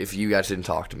if you guys didn't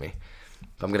talk to me.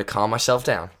 But I'm gonna calm myself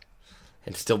down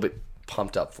and still be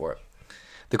pumped up for it.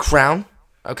 The Crown,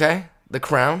 okay? The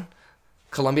Crown,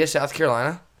 Columbia, South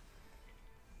Carolina.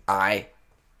 I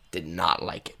did not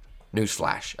like it.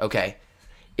 Newsflash, okay?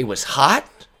 It was hot,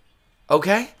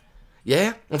 okay?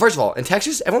 Yeah. And first of all, in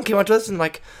Texas, everyone came up to us and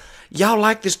like, y'all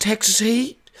like this Texas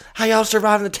heat? How y'all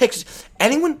surviving the Texas?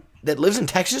 Anyone that lives in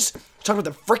Texas talking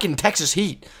about the freaking Texas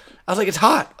heat. I was like, it's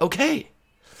hot, okay.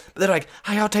 But they're like,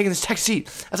 how y'all taking this Texas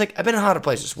heat? I was like, I've been in hotter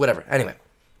places, whatever. Anyway,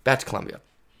 back to Columbia.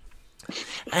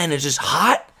 And it's just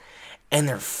hot, and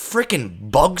there are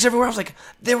freaking bugs everywhere. I was like,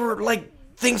 there were like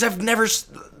things I've never.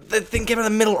 The thing came out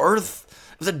of the Middle Earth.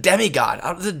 It was a demigod.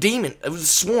 It was a demon. It was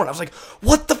sworn. I was like,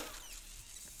 what the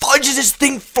fudge is this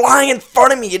thing flying in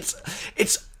front of me?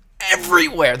 It's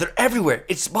everywhere. They're everywhere.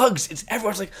 It's bugs. It's everywhere.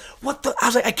 I was like, what the? I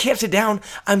was like, I can't sit down.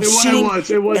 I'm sitting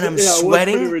and I'm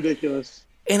sweating. Pretty ridiculous.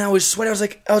 And I was sweating.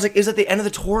 I was like, is that the end of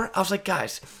the tour? I was like,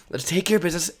 guys, let's take care of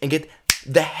business and get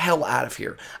the hell out of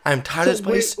here. I'm tired of this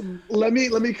place.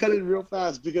 Wait, let me cut in real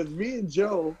fast because me and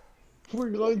Joe were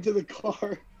going to the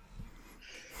car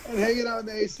and hanging out in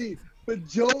the AC. But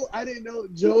Joe, I didn't know.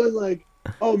 Joe is like,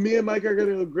 oh, me and Mike are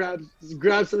gonna go grab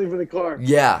something from the car.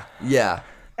 Yeah.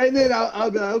 And then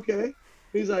I'll be like, okay.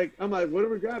 He's like, I'm like, what are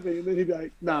we grabbing? And then he'd be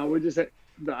like, I'm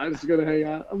just gonna hang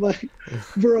out. I'm like,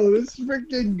 bro, this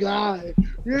freaking guy.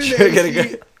 We're in You're the gonna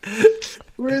AC.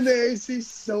 We're in the AC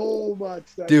so much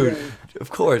that Dude, day. of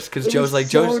course, because It Joe's was like,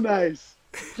 so nice.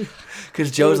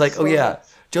 because Joe's was like, so oh yeah,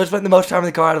 nice. Joe spent the most time in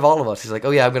the car out of all of us. He's like, oh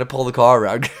yeah, I'm gonna pull the car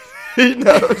around. He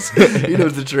knows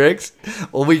the tricks.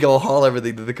 Well, we go haul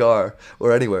everything to the car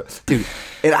or anywhere, dude.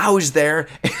 And I was there,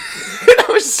 and I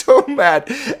was so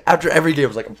mad after every game. I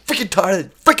was like, I'm freaking tired of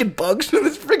the freaking bugs and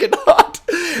it's freaking hot.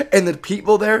 And the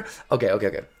people there, okay.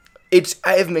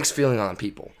 I have mixed feeling on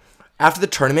people. After the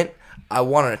tournament, I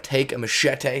wanted to take a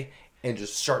machete and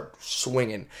just start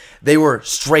swinging. They were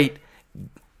straight,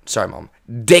 sorry, Mom,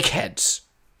 dickheads.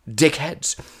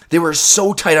 They were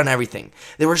so tight on everything.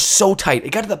 They were so tight.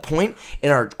 It got to the point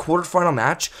in our quarterfinal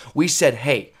match, we said,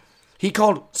 hey, he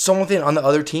called something on the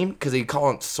other team because they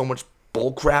called so much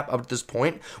bull crap up to this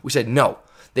point. We said, no.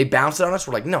 They bounced it on us.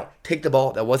 We're like, no, take the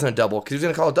ball. That wasn't a double because he was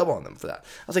going to call a double on them for that.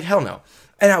 I was like, hell no.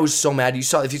 And I was so mad.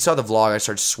 If you saw the vlog, I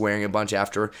started swearing a bunch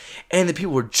after. And the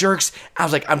people were jerks. I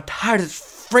was like, I'm tired of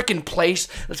this freaking place.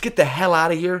 Let's get the hell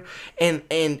out of here. And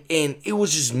it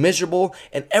was just miserable.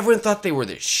 And everyone thought they were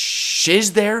the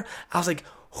shiz there. I was like,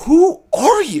 who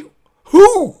are you?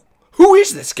 Who who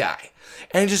is this guy?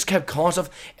 And he just kept calling stuff,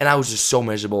 and I was just so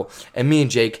miserable. And me and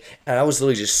Jake, and I was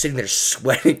literally just sitting there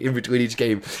sweating in between each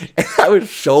game, and I was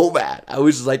so mad. I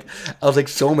was like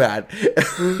so mad.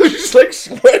 I was just like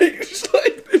sweating, just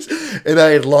like this. And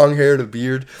I had long hair and a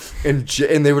beard, and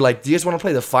they were like, "Do you guys want to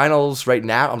play the finals right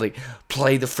now?" I'm like,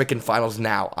 "Play the freaking finals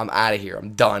now. I'm out of here.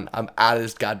 I'm done. I'm out of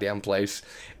this goddamn place."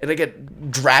 And I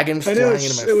get dragons flying into my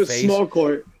face. It was small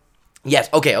court. Yes,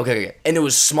 okay. And it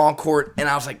was small court, and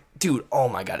I was like, dude, oh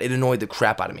my God, it annoyed the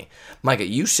crap out of me. Micah,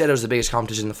 you said it was the biggest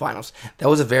competition in the finals. That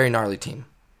was a very gnarly team.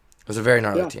 It was a very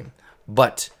gnarly team.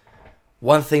 But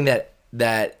one thing that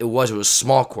it was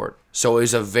small court. So it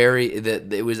was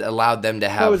it was allowed them to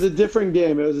have. It was a different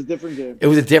game. It was a different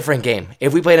game.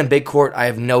 If we played in big court, I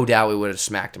have no doubt we would have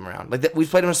smacked them around. Like we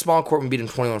played in a small court and beat them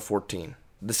 21-14.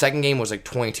 The second game was like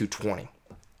 22-20.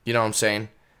 You know what I'm saying?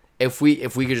 If we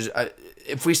could just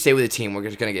if we stay with the team, we're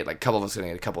just gonna get like a couple of us gonna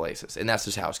get a couple aces, and that's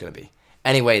just how it's gonna be.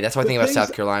 Anyway, that's what I think about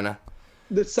South Carolina.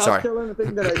 The South Carolina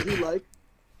thing that I do like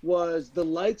was the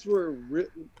lights were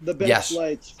the best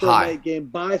lights for a night game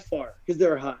by far because they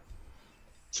were high.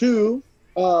 2,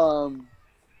 I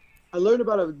learned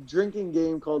about a drinking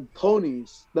game called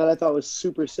Ponies that I thought was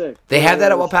super sick. They have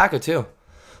that at Wapaka too.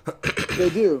 They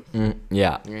do.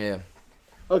 Yeah.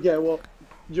 Okay, well,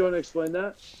 do you want to explain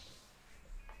that?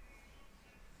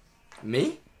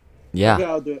 Me? Yeah. Okay,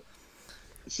 I'll do it.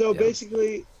 So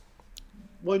basically,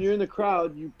 when you're in the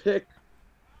crowd, you pick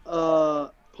a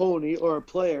pony or a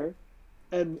player,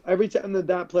 and every time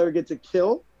that player gets a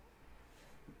kill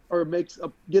or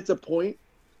gets a point,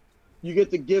 you get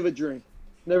to give a drink.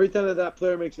 And every time that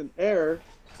player makes an error,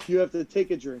 you have to take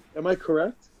a drink. Am I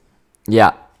correct?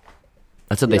 Yeah.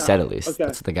 That's what they said, at least. Okay.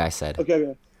 That's what the guy said.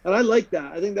 Okay. And I like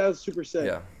that. I think that was super sick.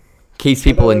 Yeah. Keeps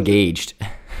people engaged.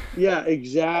 Yeah,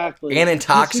 exactly. And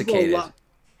intoxicated.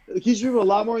 It keeps people a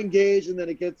lot more engaged, and then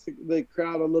it gets the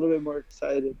crowd a little bit more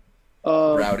excited.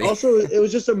 Rowdy. Also, it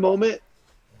was just a moment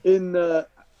in the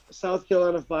South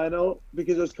Carolina final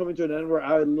because it was coming to an end where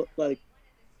I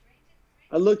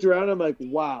looked around and I'm like,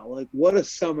 wow, like what a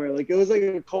summer. Like it was like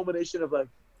a culmination of like,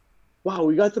 wow,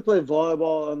 we got to play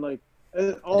volleyball and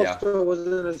it also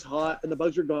wasn't as hot and the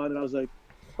bugs were gone and I was like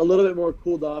a little bit more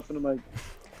cooled off and I'm like,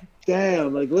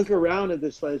 damn, like look around at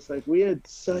this place. Like we had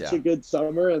such a good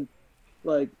summer and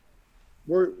like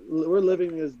we're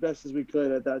living as best as we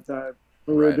could at that time.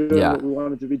 We were doing what we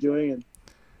wanted to be doing and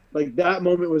like that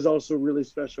moment was also really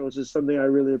special, which is something I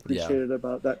really appreciated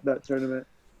about that tournament.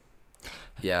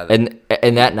 Yeah. And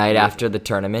that night after the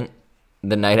tournament,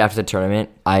 during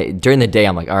the day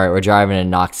I'm like, all right, we're driving to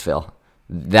Knoxville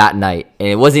that night, and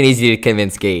it wasn't easy to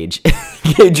convince Gage.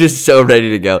 Gage just so ready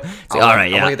to go. It's like, all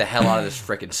right, I want to get the hell out of this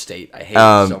freaking state. I hate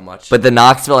it so much. But the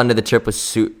Knoxville end of the trip was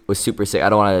super sick. I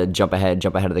don't want to jump ahead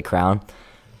of the crown,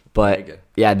 but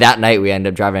yeah, that night we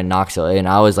ended up driving to Knoxville, and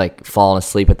I was like falling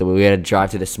asleep at the wheel. We had to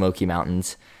drive to the Smoky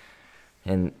Mountains,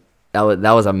 and that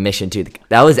was a mission too.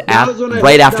 That was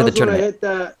right after the tournament.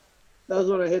 That was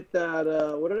when I hit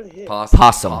that. What did I hit?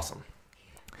 Possum.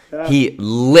 Yeah. He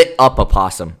lit up a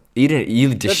possum.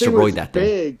 You destroyed that thing.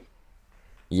 Big.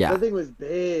 Yeah. That thing was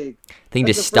big. Thing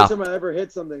That's just the first stopped. time I ever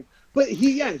hit something. But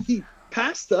he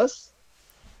passed us,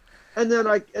 and then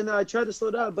I tried to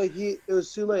slow down, but it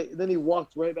was too late. And then he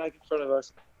walked right back in front of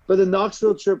us. But the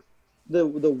Knoxville trip, the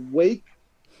wake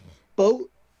boat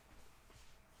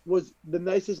was the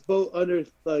nicest boat under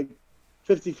like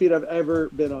 50 feet I've ever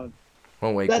been on.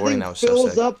 Well, wakeboarding, that was so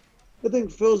sick. That thing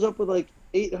fills up with like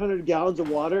 800 gallons of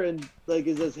water and like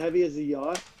is as heavy as a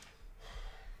yacht.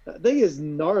 That thing is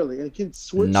gnarly and it can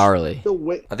switch. Gnarly.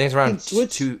 I think it's around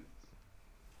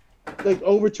like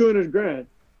over $200,000,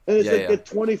 and it's a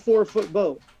 24-foot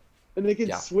boat, and it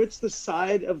can switch the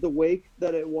side of the wake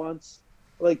that it wants,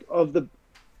 like of the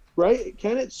right.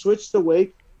 Can it switch the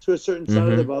wake to a certain side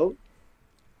of the boat?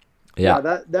 Yeah.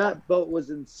 That boat was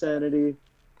insanity.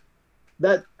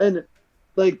 That and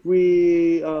like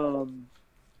we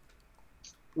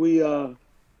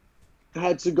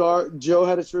had cigar. Joe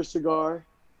had his first cigar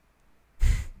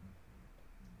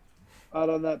out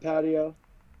on that patio.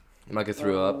 Micah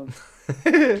threw up.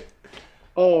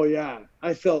 Oh yeah,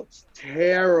 I felt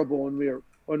terrible when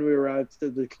we arrived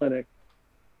at the clinic.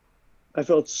 I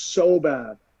felt so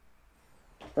bad.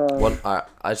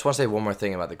 I just want to say one more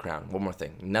thing about the crown. One more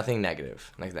thing. Nothing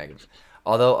negative.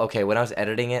 Although, okay, when I was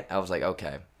editing it, I was like,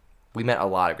 okay, we met a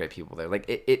lot of great people there. Like,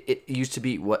 it used to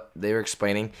be what they were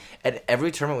explaining. At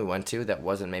every tournament we went to that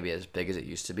wasn't maybe as big as it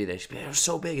used to be, they used to be, it was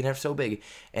so big and they're so big.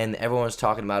 And everyone was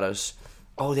talking about us.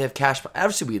 Oh, they have cash prize.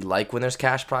 Obviously, we like when there's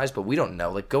cash prize, but we don't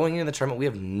know. Like, going into the tournament, we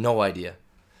have no idea.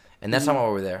 And that's not why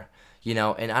we're there.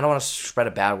 And I don't want to spread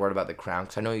a bad word about the Crown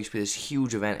because I know it used to be this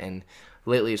huge event, and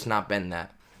lately it's not been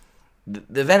that.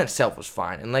 The event itself was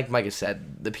fine, and like Micah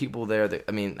said, the people there,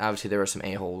 obviously there were some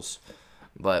a-holes,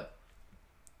 but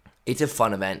it's a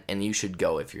fun event, and you should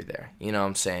go if you're there. You know what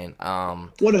I'm saying?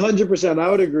 100%. I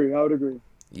would agree.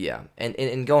 Yeah,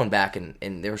 and going back,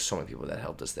 and there were so many people that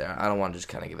helped us there. I don't want to just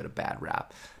kind of give it a bad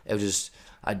rap. It was just,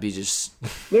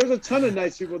 There's a ton of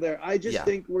nice people there. I just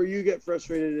think where you get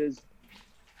frustrated is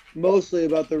mostly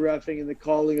about the reffing and the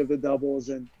calling of the doubles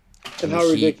and how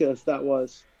ridiculous that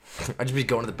was. I'd just be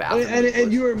going to the bathroom.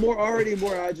 And you were already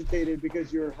more agitated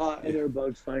because you were hot and there were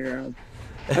bugs flying around.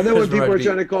 And then when people were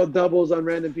trying to call doubles on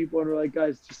random people and we're like,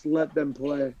 guys, just let them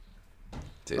play.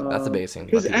 Dude, that's the biggest thing.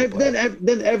 Because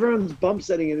then everyone's bump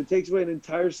setting, and it takes away an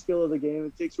entire skill of the game.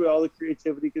 It takes away all the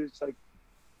creativity because it's like,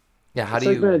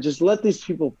 man, just let these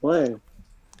people play.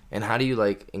 And how do you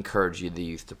encourage the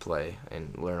youth to play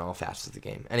and learn all facets of the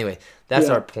game? Anyway, that's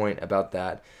our point about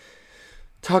that.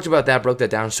 Talked about that, broke that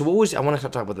down. So I want to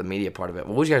talk about the media part of it.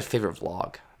 What was your guys' favorite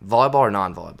vlog? Volleyball or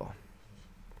non-volleyball?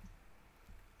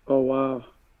 Oh, wow.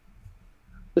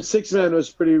 The 6-man was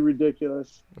pretty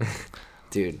ridiculous.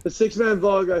 Dude. The 6-man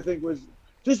vlog, I think, was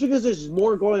just because there's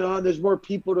more going on. There's more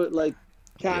people to,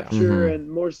 capture and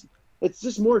more. It's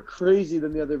just more crazy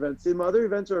than the other events. The other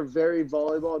events are very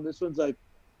volleyball, and this one's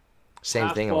same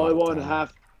half thing. Volleyball and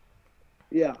half.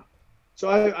 Yeah.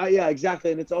 So, yeah,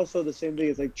 exactly. And it's also the same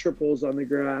thing. It's triples on the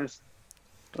grass.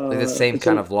 The same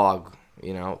kind of vlog,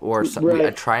 or something.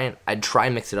 Right. I'd try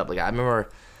and mix it up. I remember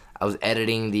I was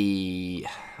editing the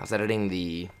what's it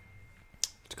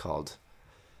called?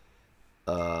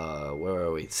 Where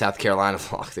were we? South Carolina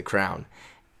vlog, The Crown.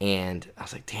 And I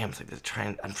was like, damn,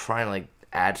 I'm trying to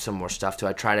add some more stuff to it.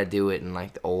 I try to do it in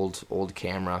the old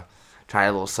camera. Try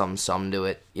a little something to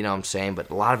it. You know what I'm saying?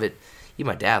 But a lot of it, even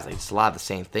my dad's it's a lot of the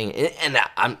same thing. And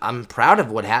I'm proud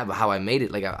of what happened, how I made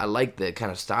it. I like the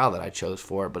kind of style that I chose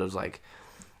for it, but it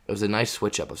was a nice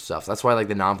switch up of stuff. That's why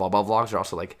the non-volleyball vlogs are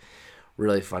also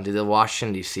really fun. Dude, the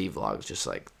Washington D.C. vlogs just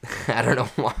I don't know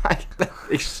why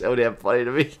they're so damn funny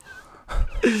to me.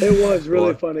 It was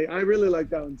really funny. I really like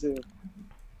that one too.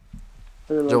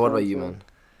 Joe, what about you, man?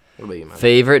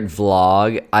 Favorite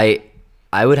vlog?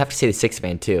 I would have to say the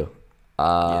 6-man too,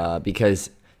 because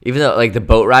even though the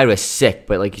boat ride was sick,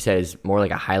 but like you said, it's more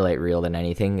like a highlight reel than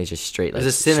anything. It's just straight. It's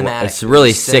a cinematic. It's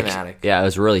really sick. Yeah, it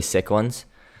was really sick ones.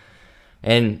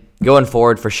 And going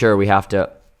forward, for sure,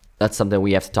 that's something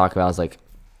we have to talk about. Is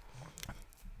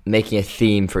making a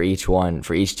theme for each one,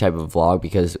 for each type of vlog,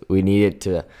 because we need it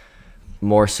to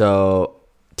more so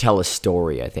tell a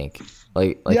story. I think,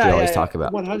 we always talk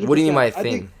about. 100%. What do you mean by a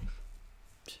theme?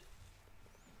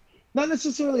 Not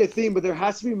necessarily a theme, but there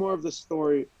has to be more of the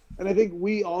story. And I think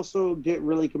we also get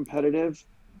really competitive.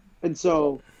 And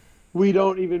so we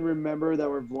don't even remember that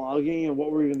we're vlogging and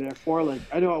what we're even there for.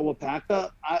 I know at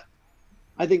Wapaka,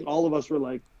 I think all of us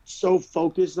were so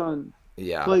focused on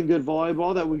playing good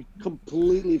volleyball that we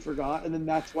completely forgot. And then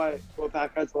that's why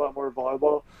Wapaka has a lot more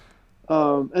volleyball.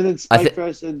 And then Spike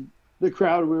Fest and the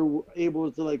crowd, we were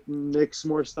able to mix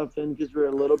more stuff in because we were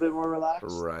a little bit more relaxed.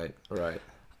 Right.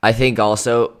 I think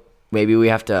also maybe we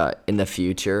have to, in the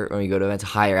future, when we go to events,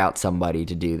 hire out somebody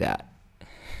to do that,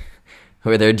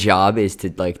 where their job is to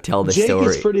tell the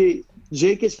story.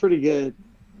 Jake is pretty good.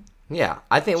 Yeah,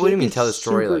 I think. What do you mean tell the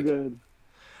story? Super good.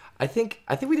 I think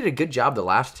we did a good job the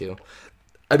last two.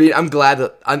 I mean, I'm glad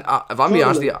that if I'm being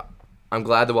honest with you, I'm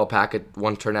glad the Wapaka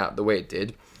one turned out the way it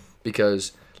did,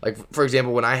 because for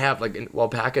example, when I have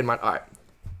Wapaka in my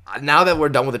now that we're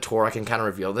done with the tour, I can kind of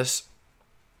reveal this.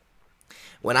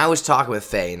 When I was talking with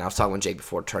Faye and I was talking with Jake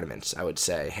before tournaments, I would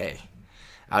say, hey,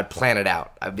 I would plan it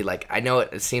out. I'd be like, I know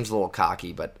it seems a little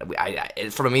cocky, but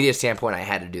from a media standpoint, I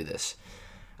had to do this.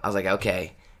 I was like,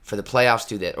 okay, for the playoffs,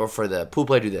 do this, or for the pool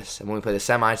play, do this, and when we play the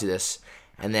semis, do this,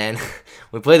 and then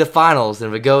we play the finals,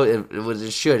 and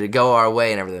it should go our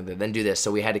way and everything, but then do this.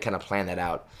 So we had to kind of plan that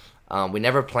out. We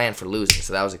never planned for losing,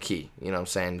 so that was a key. You know what I'm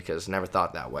saying? Because never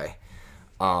thought that way.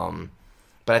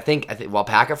 But I think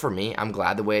Wapaka, for me, I'm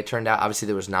glad the way it turned out. Obviously,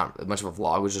 there was not much of a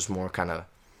vlog. It was just more kind of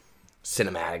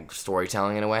cinematic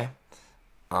storytelling in a way.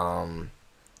 And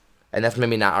that's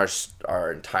maybe not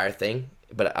our entire thing,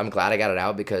 but I'm glad I got it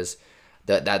out because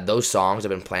those songs I've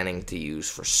been planning to use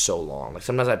for so long.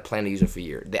 Sometimes I plan to use it for a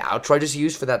year. The outro I just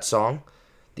used for that song,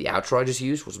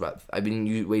 was I've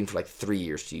been waiting for 3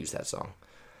 years to use that song.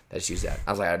 I just used that.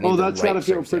 I was like, I need that's gotta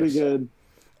feel pretty good.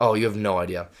 Oh, you have no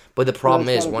idea. But the problem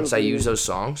is, once I use those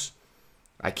songs,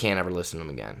 I can't ever listen to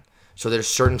them again. So there's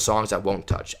certain songs I won't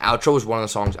touch. Outro is one of the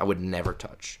songs I would never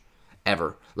touch.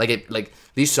 ever. Like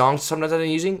these songs sometimes that I'm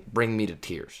using bring me to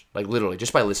tears. Like literally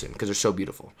just by listening because they're so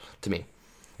beautiful to me.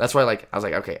 That's why I was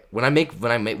like, okay, when we make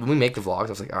the vlogs, I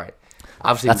was like, all right,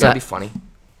 obviously it's gotta be funny.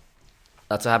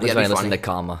 That's what happens when I listen to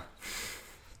Kama.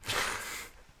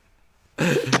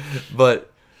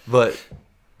 but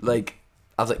like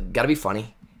I was like, gotta be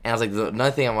funny. And I was like,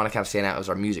 another thing I want to kind of stand out is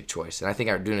our music choice, and I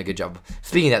think I'm doing a good job.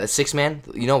 Speaking of that, the 6 Man,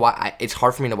 you know why? It's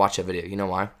hard for me to watch that video. You know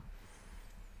why?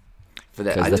 For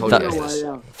that, I told you guys this.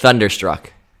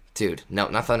 Thunderstruck. Dude, no,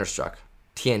 not Thunderstruck.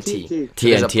 TNT.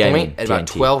 There's a TNT, point at about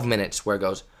TNT. 12 minutes where it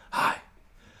goes, hi,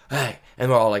 hey, and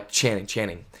we're all like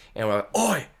chanting, and we're like,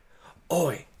 oi,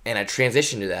 oi, and I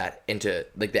transitioned to that into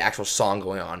like the actual song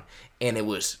going on, and it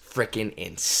was freaking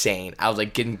insane. I was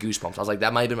like getting goosebumps. I was like,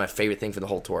 that might have been my favorite thing for the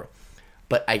whole tour.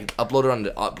 But I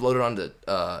uploaded onto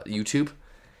YouTube.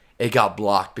 It got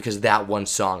blocked because of that one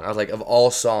song. I was like, of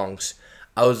all songs,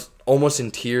 I was almost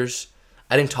in tears.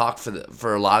 I didn't talk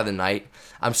for a lot of the night.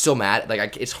 I'm still mad.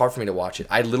 Like it's hard for me to watch it.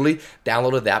 I literally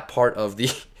downloaded that part of the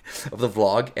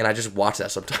vlog and I just watch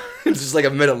that sometimes. It's just like a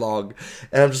minute long,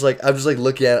 and I'm just like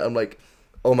looking at it. I'm like,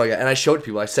 oh my god! And I show it to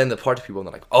people. I send the part to people, and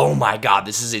they're like, oh my god,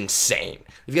 this is insane.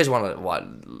 If you guys want to watch,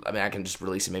 I mean, I can just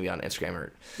release it maybe on Instagram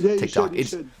or TikTok. You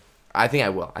should. I think I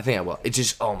will. It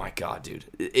just, oh my god, dude.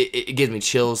 It gives me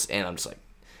chills, and I'm just like,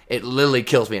 it literally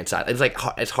kills me inside. It's like,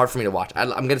 it's hard for me to watch. I'm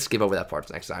going to skip over that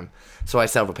part next time. So I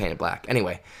settled for Painted Black.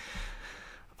 Anyway.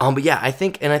 But yeah, I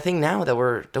think now that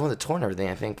we're done with the tour and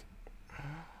everything,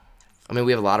 I mean,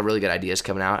 we have a lot of really good ideas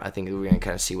coming out. I think we're going to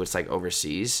kind of see what's like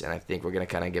overseas, and I think we're going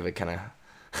to kind of give it kind of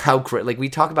how, like, we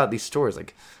talk about these stories.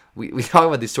 Like, we talk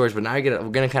about these stories, but now we're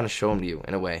going to kind of show them to you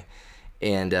in a way.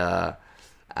 And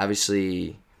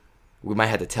obviously, we might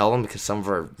have to tell them because some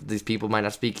of these people might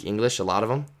not speak English, a lot of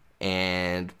them,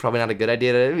 and probably not a good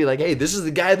idea to be like, hey, this is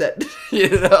the guy that,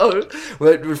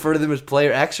 would refer to them as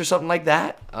Player X or something like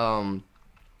that. And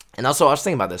also, I was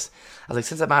thinking about this. I was like,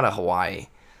 since I'm out of Hawaii, I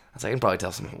was like, I can probably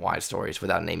tell some Hawaii stories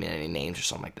without naming any names or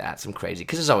something like that. Some crazy,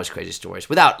 because there's always crazy stories.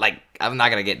 Without, like, I'm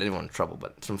not going to get anyone in trouble,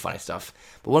 but some funny stuff.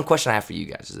 But one question I have for you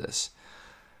guys is this.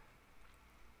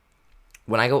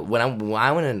 When I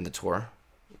went in the tour,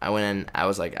 I went in, I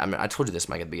was like, I told you this,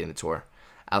 Mike, at the beginning of the tour.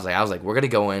 I was like, we're going to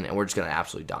go in and we're just going to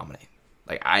absolutely dominate.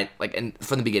 And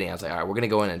from the beginning, I was like, all right, we're going to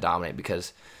go in and dominate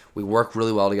because we work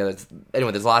really well together.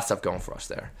 Anyway, there's a lot of stuff going for us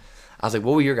there. I was like,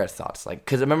 what were your guys' thoughts? Like,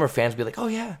 because I remember fans would be like, oh,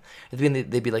 yeah. At the beginning,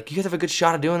 they'd be like, you guys have a good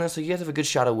shot of doing this? Like, you guys have a good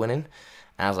shot of winning?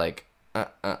 And I was like, we're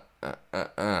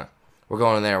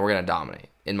going in there, we're going to dominate,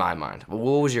 in my mind. But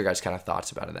what was your guys' kind of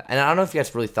thoughts about that? And I don't know if you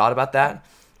guys really thought about that.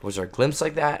 Was there a glimpse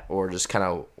like that, or just kind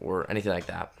of, or anything like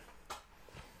that?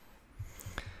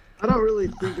 I didn't really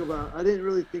think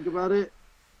about it.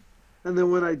 And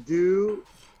then when I do,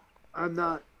 I'm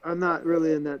not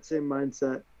really in that same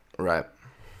mindset. Right.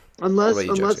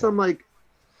 Unless I'm like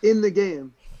in the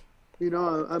game.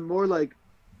 I'm more like,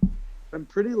 I'm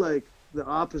pretty like the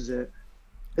opposite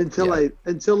until we're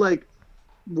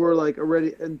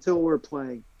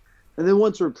playing. And then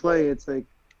once we're playing, it's like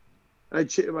I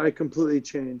completely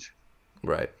change.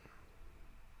 Right.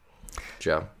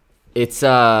 Joe? It's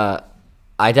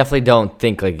I definitely don't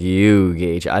think like you,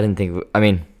 Gage. I didn't think. I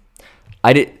mean,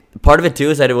 I did. Part of it too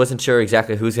is that I wasn't sure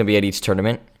exactly who's gonna be at each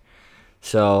tournament.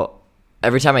 So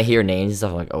every time I hear names and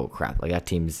stuff, I'm like, oh crap, like that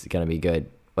team's gonna be good.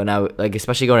 When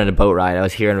especially going on a boat ride, I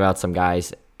was hearing about some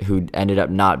guys who ended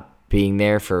up not being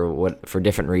there for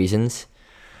different reasons.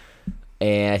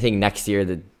 And I think next year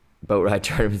the boat ride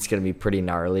tournament's gonna be pretty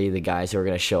gnarly. The guys who are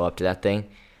gonna show up to that thing,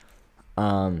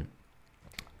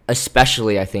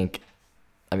 especially I think.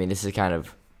 I mean, this is kind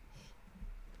of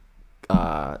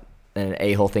an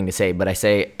a-hole thing to say, but I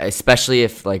say especially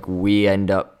if like we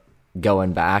end up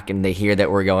going back and they hear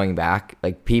that we're going back,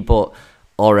 like people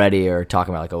already are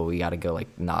talking about like, oh, we got to go like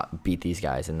not beat these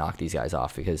guys and knock these guys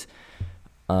off because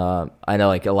I know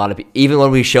like a lot of even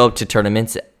when we show up to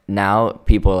tournaments now,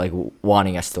 people are like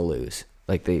wanting us to lose,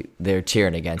 like they're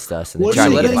cheering against us and they're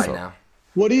trying to get us now.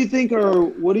 What do you think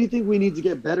we need to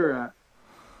get better at?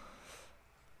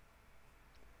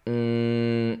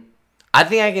 I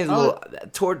think I can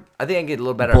get a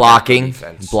little better blocking, at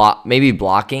defense. Maybe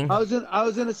blocking. I was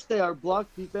gonna say our block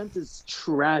defense is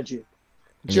tragic.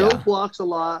 Joe blocks a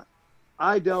lot.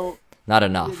 I don't. Not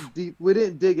enough. We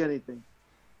didn't dig anything.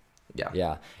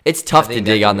 Yeah. It's tough to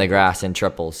dig on the grass in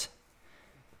triples.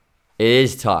 It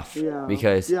is tough. Yeah.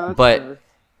 Because but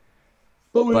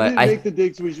we didn't make the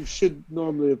digs we should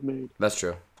normally have made. That's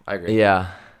true. I agree.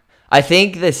 Yeah. I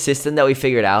think the system that we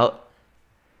figured out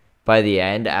by the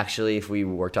end, actually, if we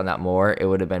worked on that more, it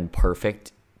would have been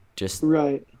perfect. Just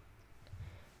right.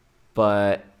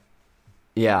 But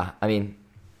yeah, I mean,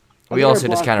 We think our also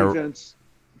just block kind of defense-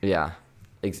 yeah,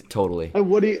 totally And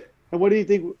what do you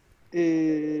think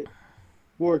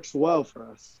works well for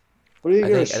us? What do you I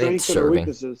think our think- I think strengths and our serving.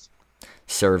 weaknesses?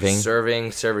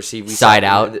 serving, serve, receive, we Side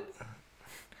stop- out.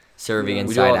 serving Yeah.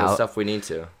 We do all inside the out, stuff we need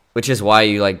to. which is why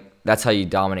you like. That's how you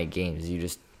dominate games. You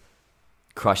just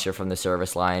crush it from the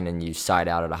service line and you side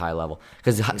out at a high level.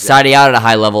 Because siding out at a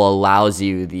high level allows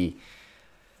you the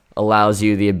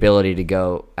ability to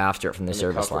go after it from the In the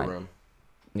service comfort line. room.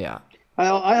 Yeah.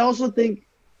 I also think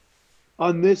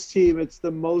on this team, it's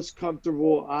the most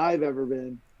comfortable I've ever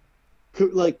been.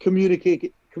 Like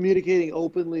communicating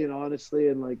openly and honestly,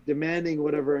 and like demanding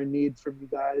whatever I need from you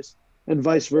guys, and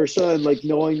vice versa, and like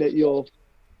knowing that you'll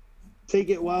take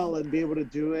it well and be able to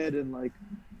do it, and like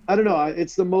I don't know,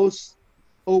 it's the most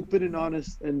open and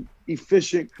honest and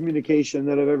efficient communication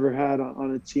that I've ever had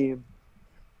on a team.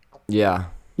 Yeah.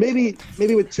 Maybe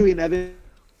with Tui and Evan,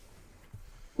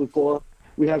 Lukola,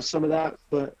 we have some of that,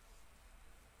 but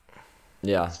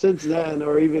Yeah. since then,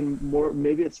 or even more,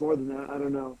 maybe it's more than that. I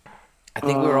don't know. I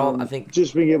think we're all. I think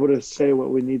just being able to say what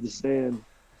we need to say, and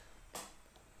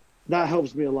that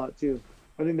helps me a lot too.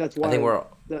 I think that's why I think we're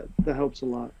that helps a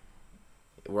lot.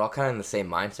 we're all kind of in the same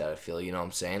mindset. I feel, you know what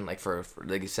I'm saying? Like for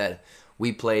like you said,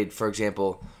 we played. For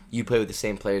example, you played with the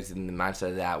same players in the mindset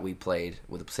of that. We played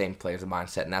with the same players in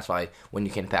mindset, and that's why when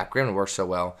you came to Pat Graham, it worked so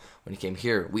well. When you came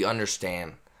here, we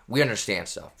understand. We understand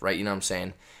stuff, right? You know what I'm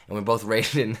saying? And we're both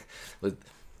raised in with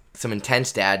some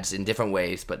intense dads in different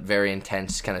ways, but very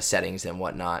intense kind of settings and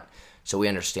whatnot. So we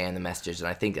understand the messages, and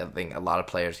I think a lot of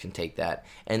players can take that.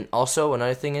 And also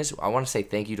another thing is, I want to say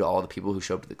thank you to all the people who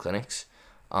showed up to the clinics.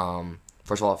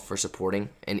 First of all, for supporting,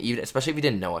 and even especially if you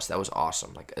didn't know us, that was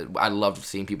awesome. Like I loved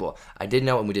seeing people I did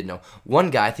know and we didn't know. One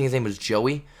guy, I think his name was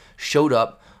Joey, showed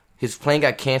up. His plane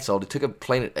got canceled. He took a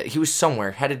plane. He was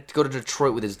somewhere. Had to go to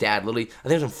Detroit with his dad. Literally, I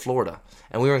think it was in Florida,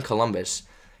 and we were in Columbus.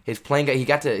 His plane got. He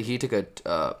had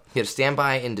a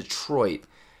standby in Detroit,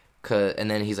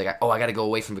 and then he's like, oh, I got to go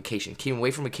away from vacation. Came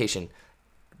away from vacation.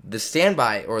 The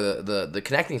standby or the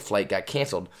connecting flight got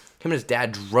canceled. Him and his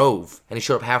dad drove, and he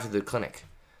showed up half of the clinic,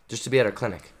 just to be at our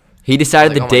clinic. He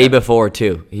decided Like, the oh my day God. before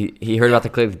too. He heard about the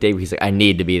clinic the day. He's like, I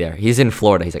need to be there. He's in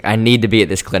Florida. He's like, I need to be at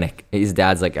this clinic. His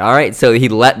dad's like, all right. So they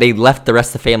left the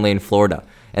rest of the family in Florida,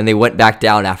 and they went back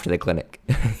down after the clinic.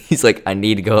 He's like, I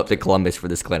need to go up to Columbus for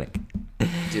this clinic.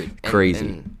 Dude, and,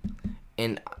 Crazy.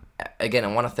 And again,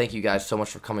 I want to thank you guys so much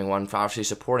for coming on, for obviously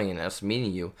supporting and us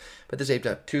meeting you. But at the same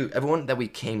time, too, everyone that we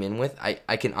came in with,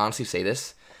 I can honestly say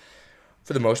this,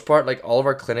 for the most part, like all of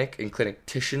our clinic and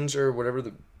clinicians or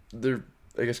whatever they're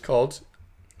I guess called,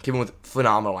 came in with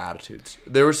phenomenal attitudes.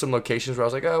 There were some locations where I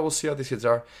was like, oh, we'll see how these kids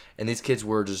are, and these kids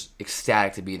were just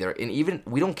ecstatic to be there. And even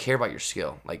we don't care about your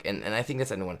skill, like, and I think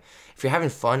that's anyone. If you're having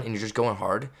fun and you're just going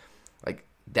hard, like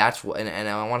that's what. And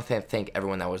I want to thank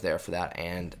everyone that was there for that.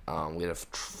 And we had a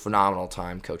phenomenal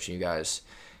time coaching you guys,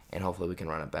 and hopefully we can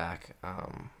run it back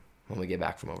when we get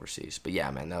back from overseas. But yeah,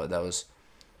 man, that was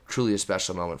truly a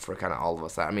special moment for kind of all of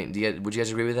us. I mean, would you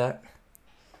guys agree with that?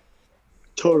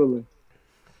 Totally.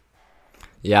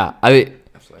 Yeah,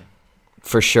 Absolutely.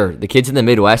 for sure. The kids in the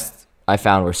Midwest I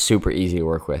found were super easy to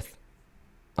work with,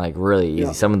 like really easy.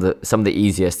 Yeah. Some of the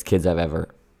easiest kids I've ever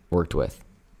worked with.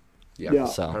 Yeah.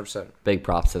 So 100%. big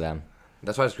props to them.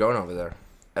 That's why it's growing over there.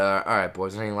 All right,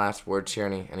 boys. Any last words here?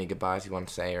 Any goodbyes you want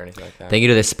to say or anything like that? Thank you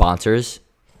to the sponsors.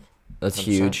 That's 100%.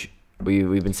 huge.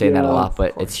 We've been saying that a Yeah, lot,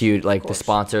 but course, it's huge. Like of the course.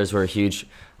 sponsors were huge.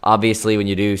 Obviously, when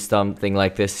you do something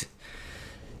like this,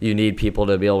 you need people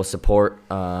to be able to support,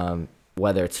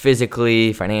 whether it's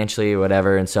physically, financially,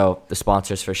 whatever. And so the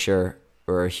sponsors for sure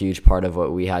were a huge part of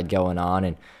what we had going on.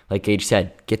 And like Gage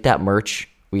said, get that merch.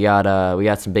 We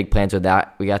got some big plans with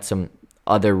that. We got some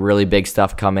other really big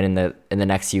stuff coming in the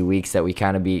next few weeks that we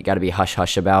kind of got to be hush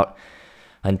hush about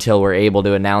until we're able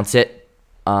to announce it.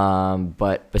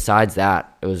 But besides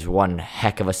that, it was one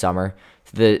heck of a summer.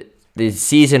 The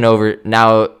season over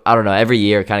now, I don't know, every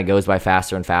year it kind of goes by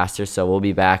faster and faster, so we'll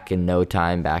be back in no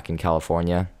time back in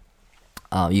California.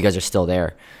 You guys are still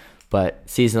there, but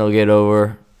season will get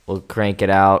over, we'll crank it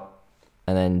out,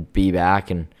 and then be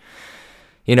back. And,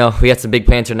 you know, we got some big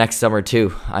plans for next summer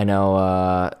too, I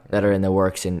know, that are in the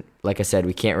works. And like I said,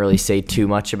 we can't really say too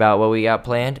much about what we got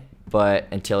planned, but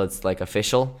until it's like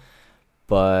official.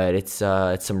 But it's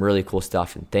some really cool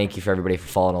stuff, and thank you for everybody for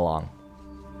following along.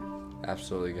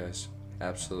 Absolutely, guys.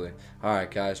 Absolutely. All right,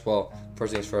 guys. Well,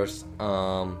 first things first.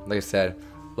 Like I said,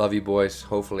 love you, boys.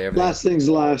 Hopefully everything. Last things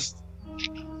last.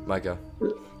 Micah.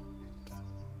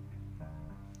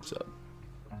 What's up?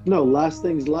 No, last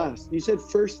things last. You said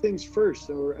first things first,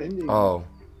 so we're ending. Oh,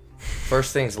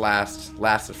 first things last.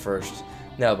 Last at first.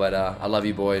 No, but I love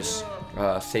you, boys.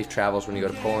 Safe travels when you go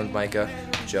to Poland, Micah.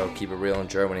 Joe, keep it real in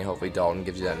Germany. Hopefully Dalton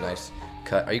gives you that nice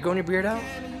cut. Are you growing your beard out?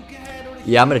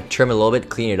 Yeah, I'm gonna trim it a little bit,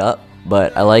 clean it up,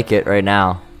 but I like it right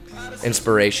now.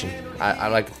 Inspiration. I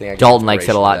like to think I get Dalton likes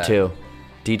it a inspiration lot for that. too.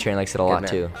 D-Train likes it a Good lot man.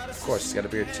 too. Of course, he's got a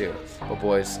beard too. Well,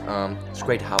 boys, it's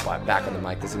great to hop back on the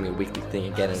mic. This is going to be a weekly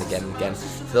thing again and again and again.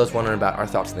 For those wondering about our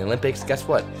thoughts on the Olympics, guess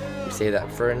what? We say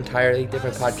that for an entirely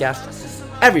different podcast.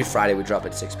 Every Friday we drop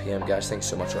at 6 p.m., guys. Thanks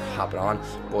so much for hopping on.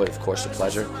 Boy, of course, a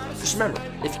pleasure. Just remember,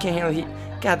 if you can't handle the heat,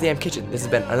 goddamn kitchen. This has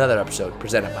been another episode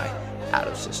presented by Out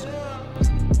of System.